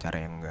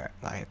cara-cara yang nggak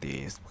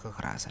etis,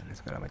 kekerasan dan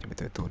segala macam,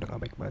 itu udah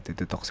nggak baik banget,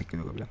 itu toxic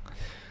gitu gue bilang.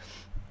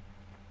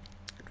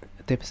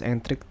 Tips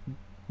and trick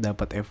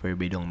dapat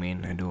FWB dong,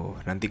 Min. Aduh,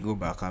 nanti gue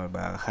bakal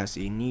bahas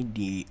ini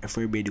di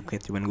FWB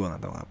Educate, cuman gue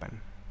nggak tahu kapan.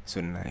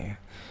 Soon lah ya.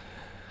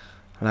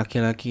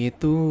 Laki-laki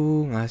itu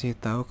ngasih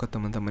tahu ke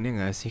teman-temannya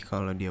nggak sih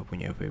kalau dia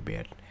punya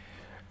FWB?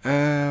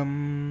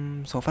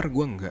 So far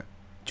gue nggak.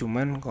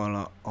 Cuman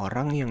kalau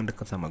orang yang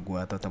deket sama gue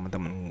atau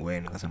teman-teman gue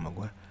yang deket sama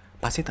gue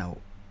pasti tahu.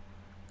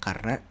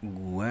 Karena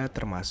gue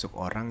termasuk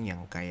orang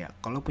yang kayak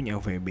kalau punya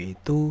FWB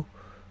itu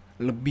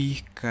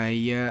lebih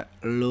kayak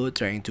lo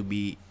trying to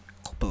be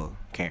couple,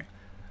 kayak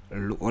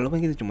lo walaupun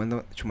gitu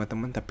cuma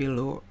teman tapi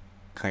lo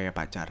kayak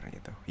pacar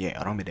gitu. Ya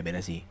orang beda-beda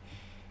sih.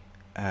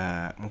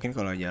 Mungkin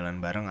kalau jalan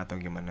bareng atau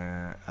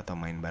gimana atau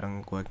main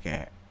bareng, gue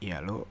kayak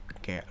ya lo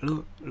kayak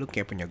lu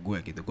kayak punya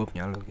gue gitu, gue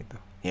punya lo gitu.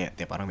 Ya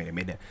tiap orang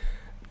beda-beda.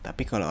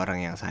 Tapi kalau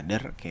orang yang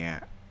sadar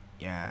kayak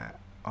ya,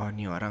 oh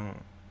ini orang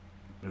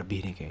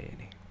lebih nih kayak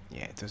ini,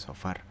 ya itu so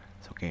far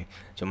oke. Okay.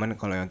 Cuman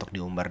kalau untuk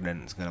diumbar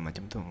dan segala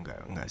macam tuh enggak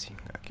sih,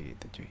 enggak kayak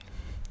gitu cuy.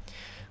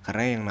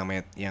 Karena yang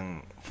namanya,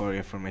 yang for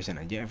information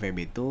aja,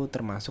 FWB itu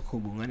termasuk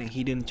hubungan yang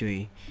hidden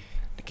cuy.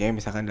 Kayak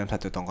misalkan dalam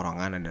satu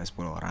tongkrongan ada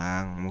 10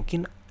 orang,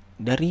 mungkin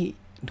dari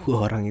 2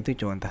 orang itu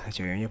cowok entah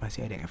ceweknya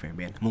pasti ada yang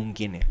FWB.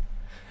 Mungkin ya,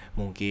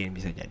 mungkin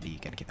bisa jadi,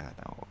 kan kita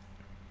nggak tahu.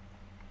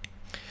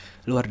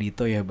 Lu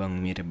Ardito ya bang,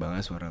 mirip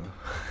banget suara lu.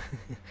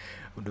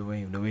 udah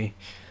weh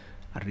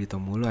Ardito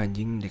mulu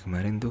anjing dari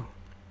kemarin tuh.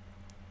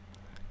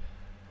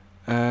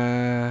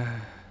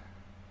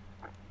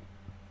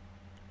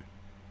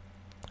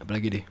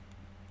 Apalagi deh,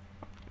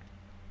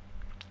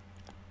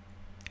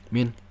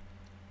 Min,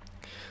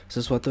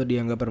 sesuatu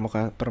dianggap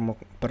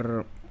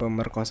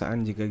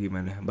pemerkosaan jika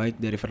gimana,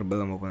 baik dari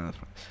verbal maupun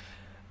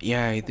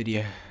ya itu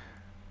dia,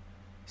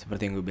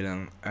 seperti yang gue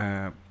bilang,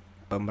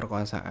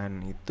 pemerkosaan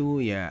itu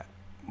ya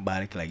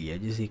balik lagi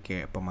aja sih,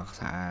 kayak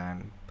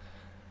pemaksaan,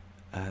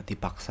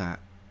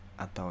 dipaksa,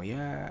 atau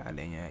ya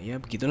adanya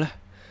ya begitulah,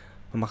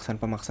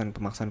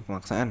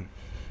 pemaksaan.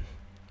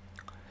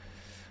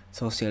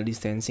 Social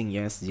distancing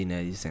yes,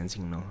 Gina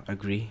distancing no,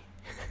 agree.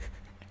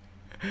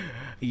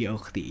 Iya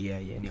Okti,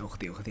 iya ini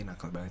Okti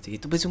nakal banget sih.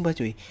 Itu sumpah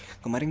cuy,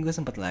 kemarin gue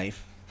sempat live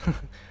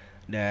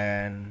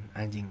dan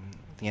anjing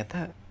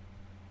ternyata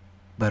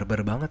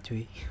barbar banget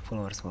cuy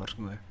followers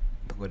gue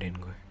untuk godain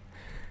gue.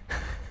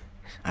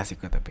 Asik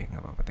kok, tapi nggak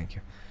apa-apa, thank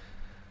you.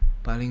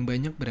 Paling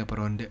banyak berapa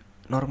ronde?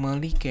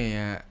 Normally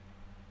kayak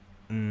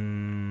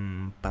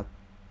 4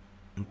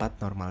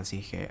 normal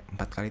sih, kayak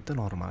 4 kali itu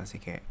normal sih,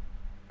 kayak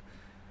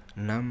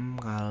 6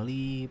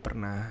 kali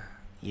pernah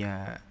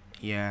ya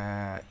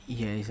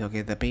is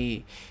okay,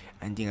 tapi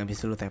anjing abis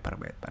itu lu tepar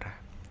banget parah.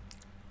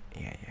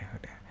 Ya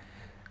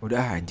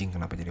udah anjing,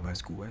 kenapa jadi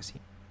bahas gua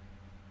sih?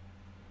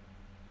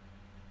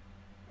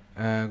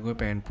 Gue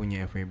pengen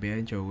punya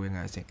FWB aja, gue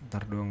nggak asik,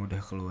 ntar doang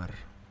udah keluar.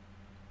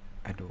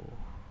 Aduh,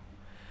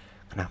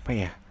 kenapa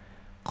ya?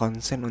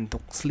 konsen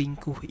untuk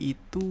selingkuh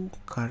itu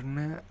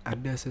karena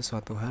ada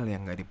sesuatu hal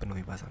yang gak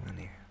dipenuhi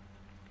pasangannya.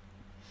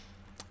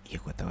 Iya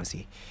gue tahu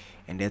sih,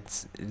 and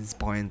that's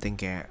pointing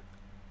kayak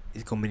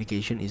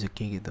communication is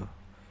okay gitu.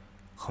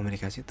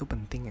 Komunikasi tuh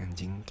penting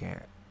anjing,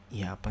 kayak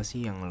ya apa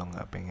sih yang lo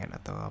nggak pengen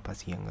atau apa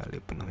sih yang nggak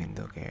dipenuhin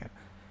tuh, kayak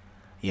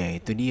ya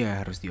itu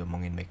dia harus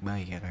diomongin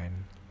baik-baik ya kan.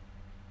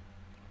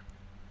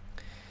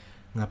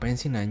 Ngapain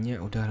sih nanya,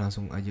 udah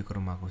langsung aja ke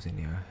rumahku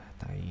sini ya.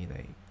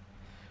 Tai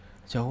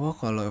cowok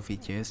kalau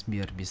VCS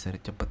biar bisa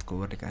cepet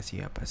keluar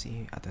dikasih apa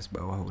sih, atas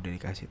bawah udah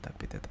dikasih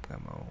tapi tetap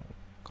gak mau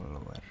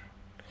keluar.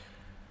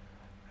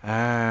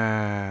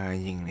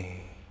 Anjing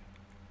nih.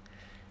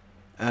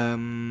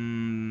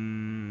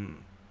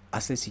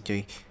 Asli sih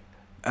coy.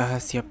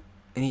 Siap,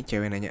 ini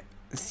cewek nanya,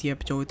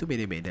 siap cowok itu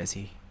beda-beda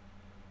sih.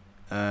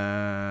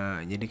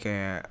 Jadi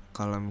kayak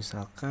kalau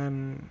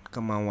misalkan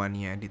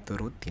kemauannya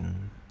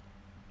diturutin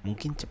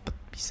mungkin cepet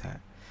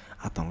bisa,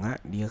 atau enggak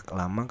dia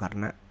lama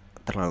karena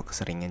terlalu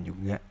keseringan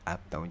juga,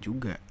 atau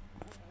juga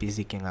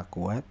fisiknya nggak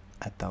kuat,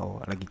 atau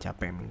lagi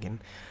capek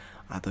mungkin,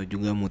 atau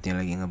juga moodnya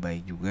lagi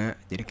ngebaik juga,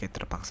 jadi kayak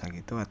terpaksa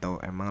gitu,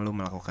 atau emang lu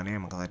melakukannya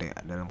emang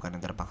dalam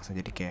keadaan terpaksa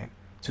jadi kayak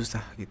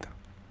susah gitu,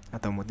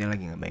 atau moodnya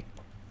lagi ngebaik.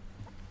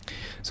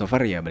 So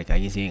far ya balik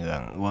lagi sih,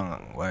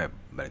 gue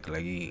balik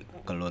lagi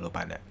ke lu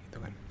pada gitu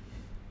kan.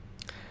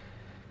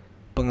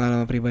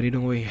 Pengalaman pribadi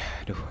dong weh.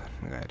 Aduh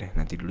nggak ada,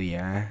 nanti dulu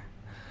ya.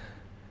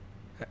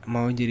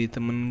 Mau jadi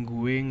temen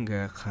gue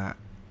nggak kak?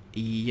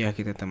 Iya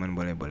kita teman,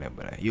 boleh.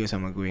 Yuk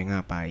sama gue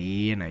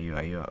ngapain?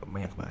 Ayo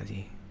banyak banget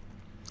sih.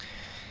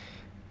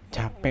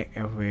 Capek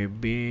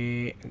FWB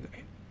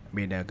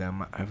beda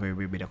agama,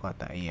 FWB beda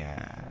kota. Iya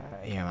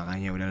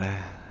makanya udahlah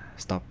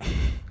stop.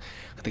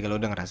 Ketika lo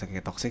udah ngerasa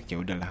kayak toxic ya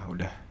udah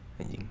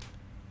anjing.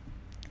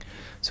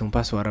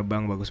 Sumpah suara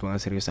bang bagus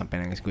banget, serius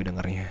sampai nangis gue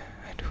dengernya.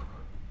 Aduh,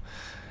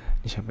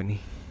 ini siapa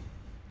nih?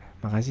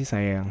 Makasih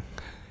sayang.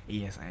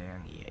 Iya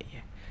sayang,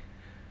 iya.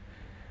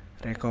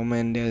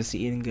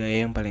 Rekomendasiin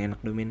gaya yang paling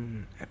enak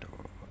domin. Aduh,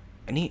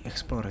 ini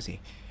explore sih.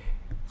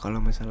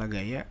 Kalau masalah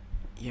gaya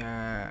ya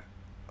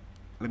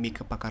lebih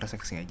ke pakar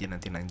seksi aja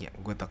nanti.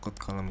 Gue takut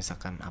kalau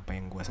misalkan apa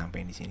yang gue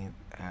sampein di sini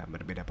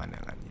berbeda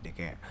pandangan. Jadi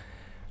kayak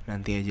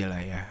nanti aja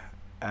lah ya.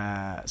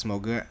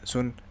 Semoga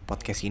soon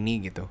podcast ini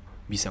gitu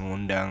bisa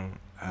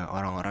ngundang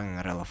orang-orang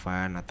yang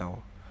relevan,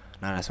 atau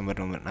narasumber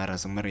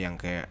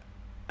yang kayak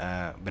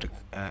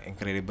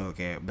incredible,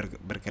 kayak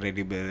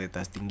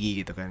berkredibilitas tinggi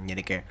gitu kan.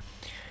 Jadi kayak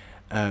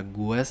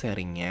gue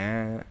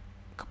sharingnya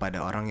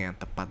kepada orang yang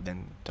tepat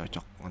dan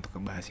cocok untuk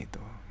ngebahas itu.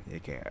 Jadi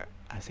kayak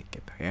asik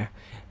gitu ya.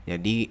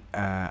 Jadi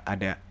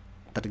ada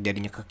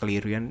terjadinya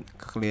kekeliruan,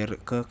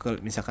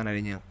 misalkan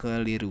adanya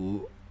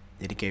keliru,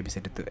 jadi kayak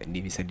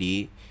bisa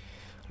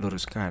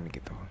diluruskan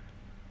gitu.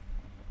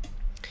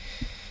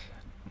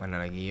 Mana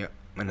lagi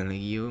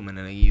yuk.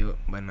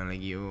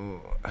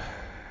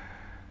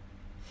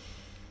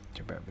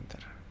 Coba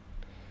bentar.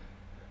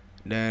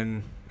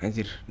 Dan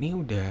anjir, ini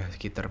udah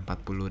sekitar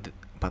 40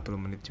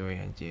 menit coy,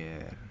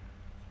 anjir.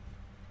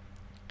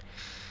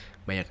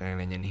 Banyak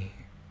yang nanya nih.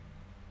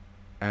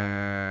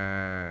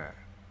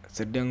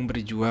 Sedang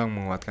berjuang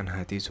menguatkan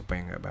hati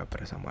supaya enggak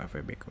baper sama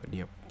FWB kok.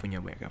 Dia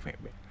punya banyak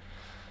FWB.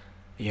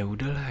 Ya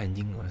udahlah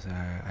anjing, enggak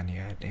usah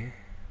aneh-aneh.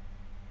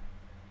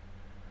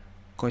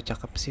 Kok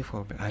cakep sih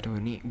fallback. Aduh,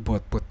 ini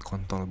bot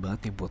kontol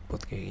banget nih bot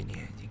kayak gini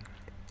anjing.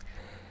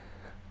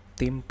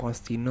 Tim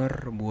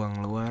Postinor buang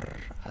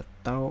luar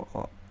atau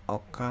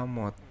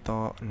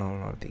Okamoto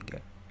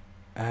 003?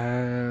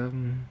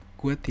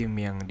 Gue tim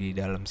yang di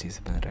dalam sih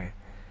sebenarnya,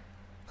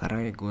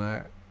 karena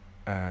gue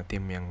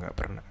tim yang nggak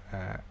pernah.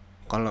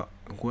 Kalau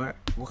gue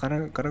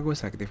karena gue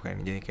selektif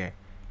kan, jadi kayak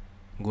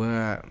gue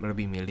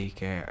lebih milih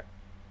kayak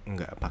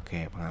nggak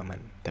pakai pengaman.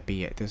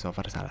 Tapi ya itu so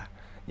far salah,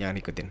 jangan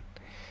ikutin.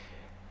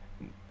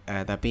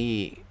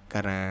 Tapi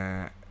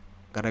karena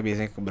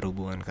biasanya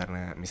berhubungan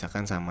karena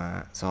misalkan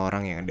sama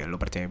seorang yang ada lo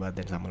percaya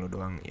banget dan sama lo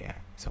doang, ya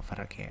so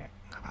far kayak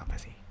nggak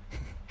apa-apa sih.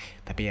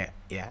 Tapi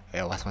ya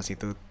was-was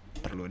itu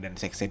perlu, dan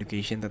sex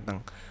education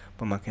tentang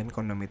pemakaian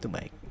kondom itu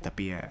baik,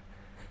 tapi ya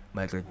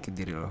balik lagi ke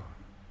diri lo.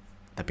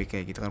 Tapi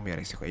kayak gitu kan punya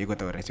resiko. Ya gue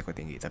tahu resiko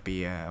tinggi,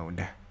 tapi ya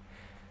udah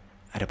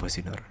ada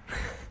Postinor.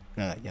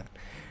 nggak jangan.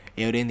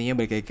 Ya udah intinya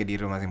balik lagi ke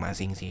diri lo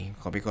masing-masing sih.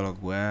 Tapi kalau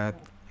gue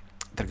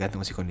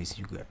tergantung si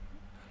kondisi juga.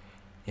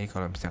 Jadi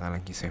kalau misalkan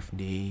lagi safe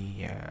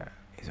day ya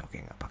oke,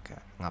 nggak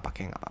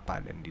pakai nggak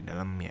apa-apa. Dan di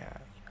dalam ya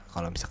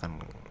kalau misalkan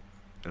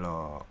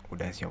lo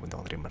udah siap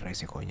untuk terima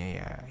resikonya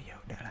ya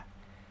udahlah.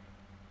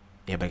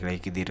 Ya balik lagi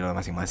ke diri lo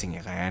masing-masing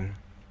ya kan.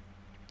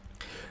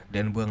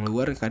 Dan buang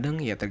luar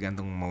kadang ya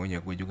tergantung maunya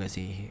gue juga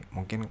sih.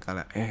 Mungkin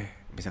kalau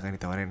misalkan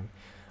ditawarin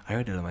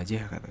ayo dalam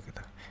aja kata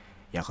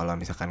ya kalau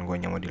misalkan gue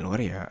mau di luar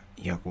ya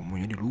gue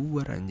maunya di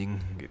luar anjing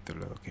gitu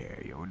loh.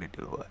 Kayak ya udah di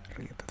luar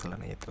gitu,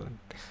 telan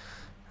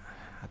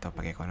atau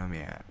pakai kondom.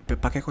 Ya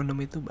pakai kondom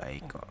itu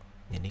baik kok.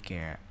 Jadi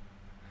kayak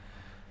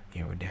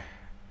ya udah.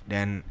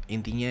 Dan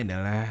intinya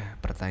adalah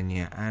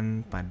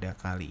pertanyaan pada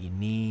kali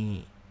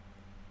ini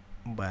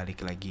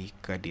balik lagi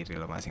ke diri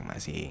lo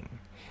masing-masing.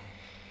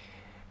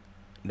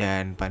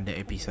 Dan pada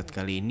episode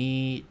kali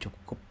ini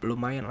cukup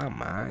lumayan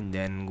lama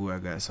dan gue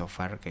agak so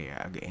far kayak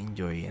agak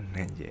enjoyin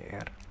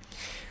anjir.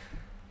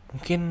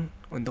 Mungkin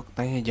untuk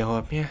tanya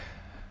jawabnya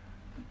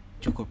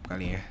cukup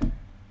kali ya.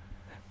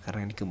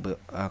 Karena ini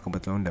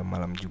kebetulan udah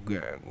malam juga,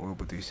 gue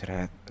butuh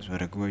istirahat.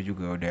 Suara gue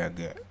juga udah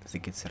agak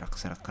sedikit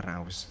serak-serak karena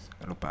haus,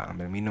 lupa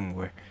ambil minum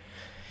gue.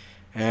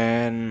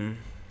 Dan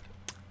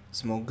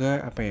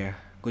semoga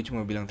gue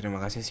cuma bilang terima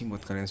kasih sih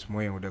buat kalian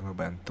semua yang udah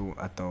ngebantu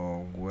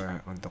atau gue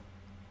untuk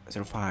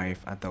survive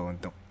atau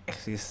untuk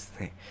eksis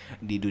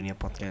di dunia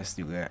podcast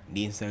juga.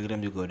 Di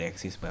Instagram juga udah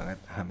eksis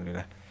banget,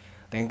 alhamdulillah.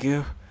 Thank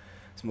you.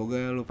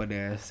 Semoga lu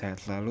pada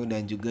sehat selalu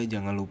dan juga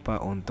jangan lupa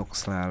untuk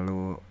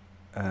selalu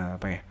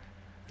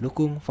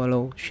dukung,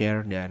 follow,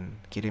 share dan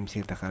kirim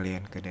cerita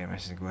kalian ke DM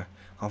message gue.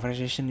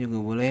 Conversation juga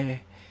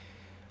boleh.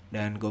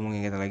 Dan gue mau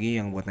ngingetin lagi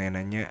yang buat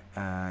nanya-nanya,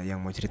 yang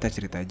mau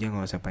cerita-cerita aja,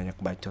 nggak usah banyak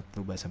bacot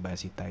lu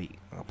basa-basi tai,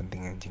 nggak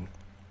penting anjing.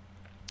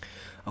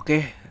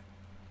 Oke.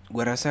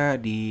 Gue rasa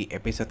di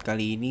episode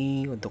kali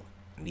ini untuk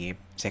di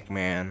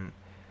segmen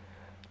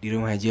di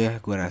rumah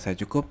aja gue rasa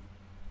cukup.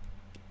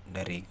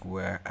 Dari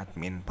gue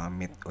admin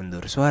pamit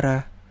undur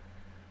suara.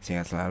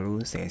 Sehat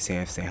selalu, stay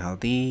safe, stay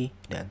healthy,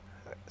 dan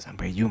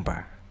sampai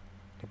jumpa.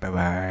 Bye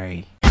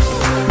bye.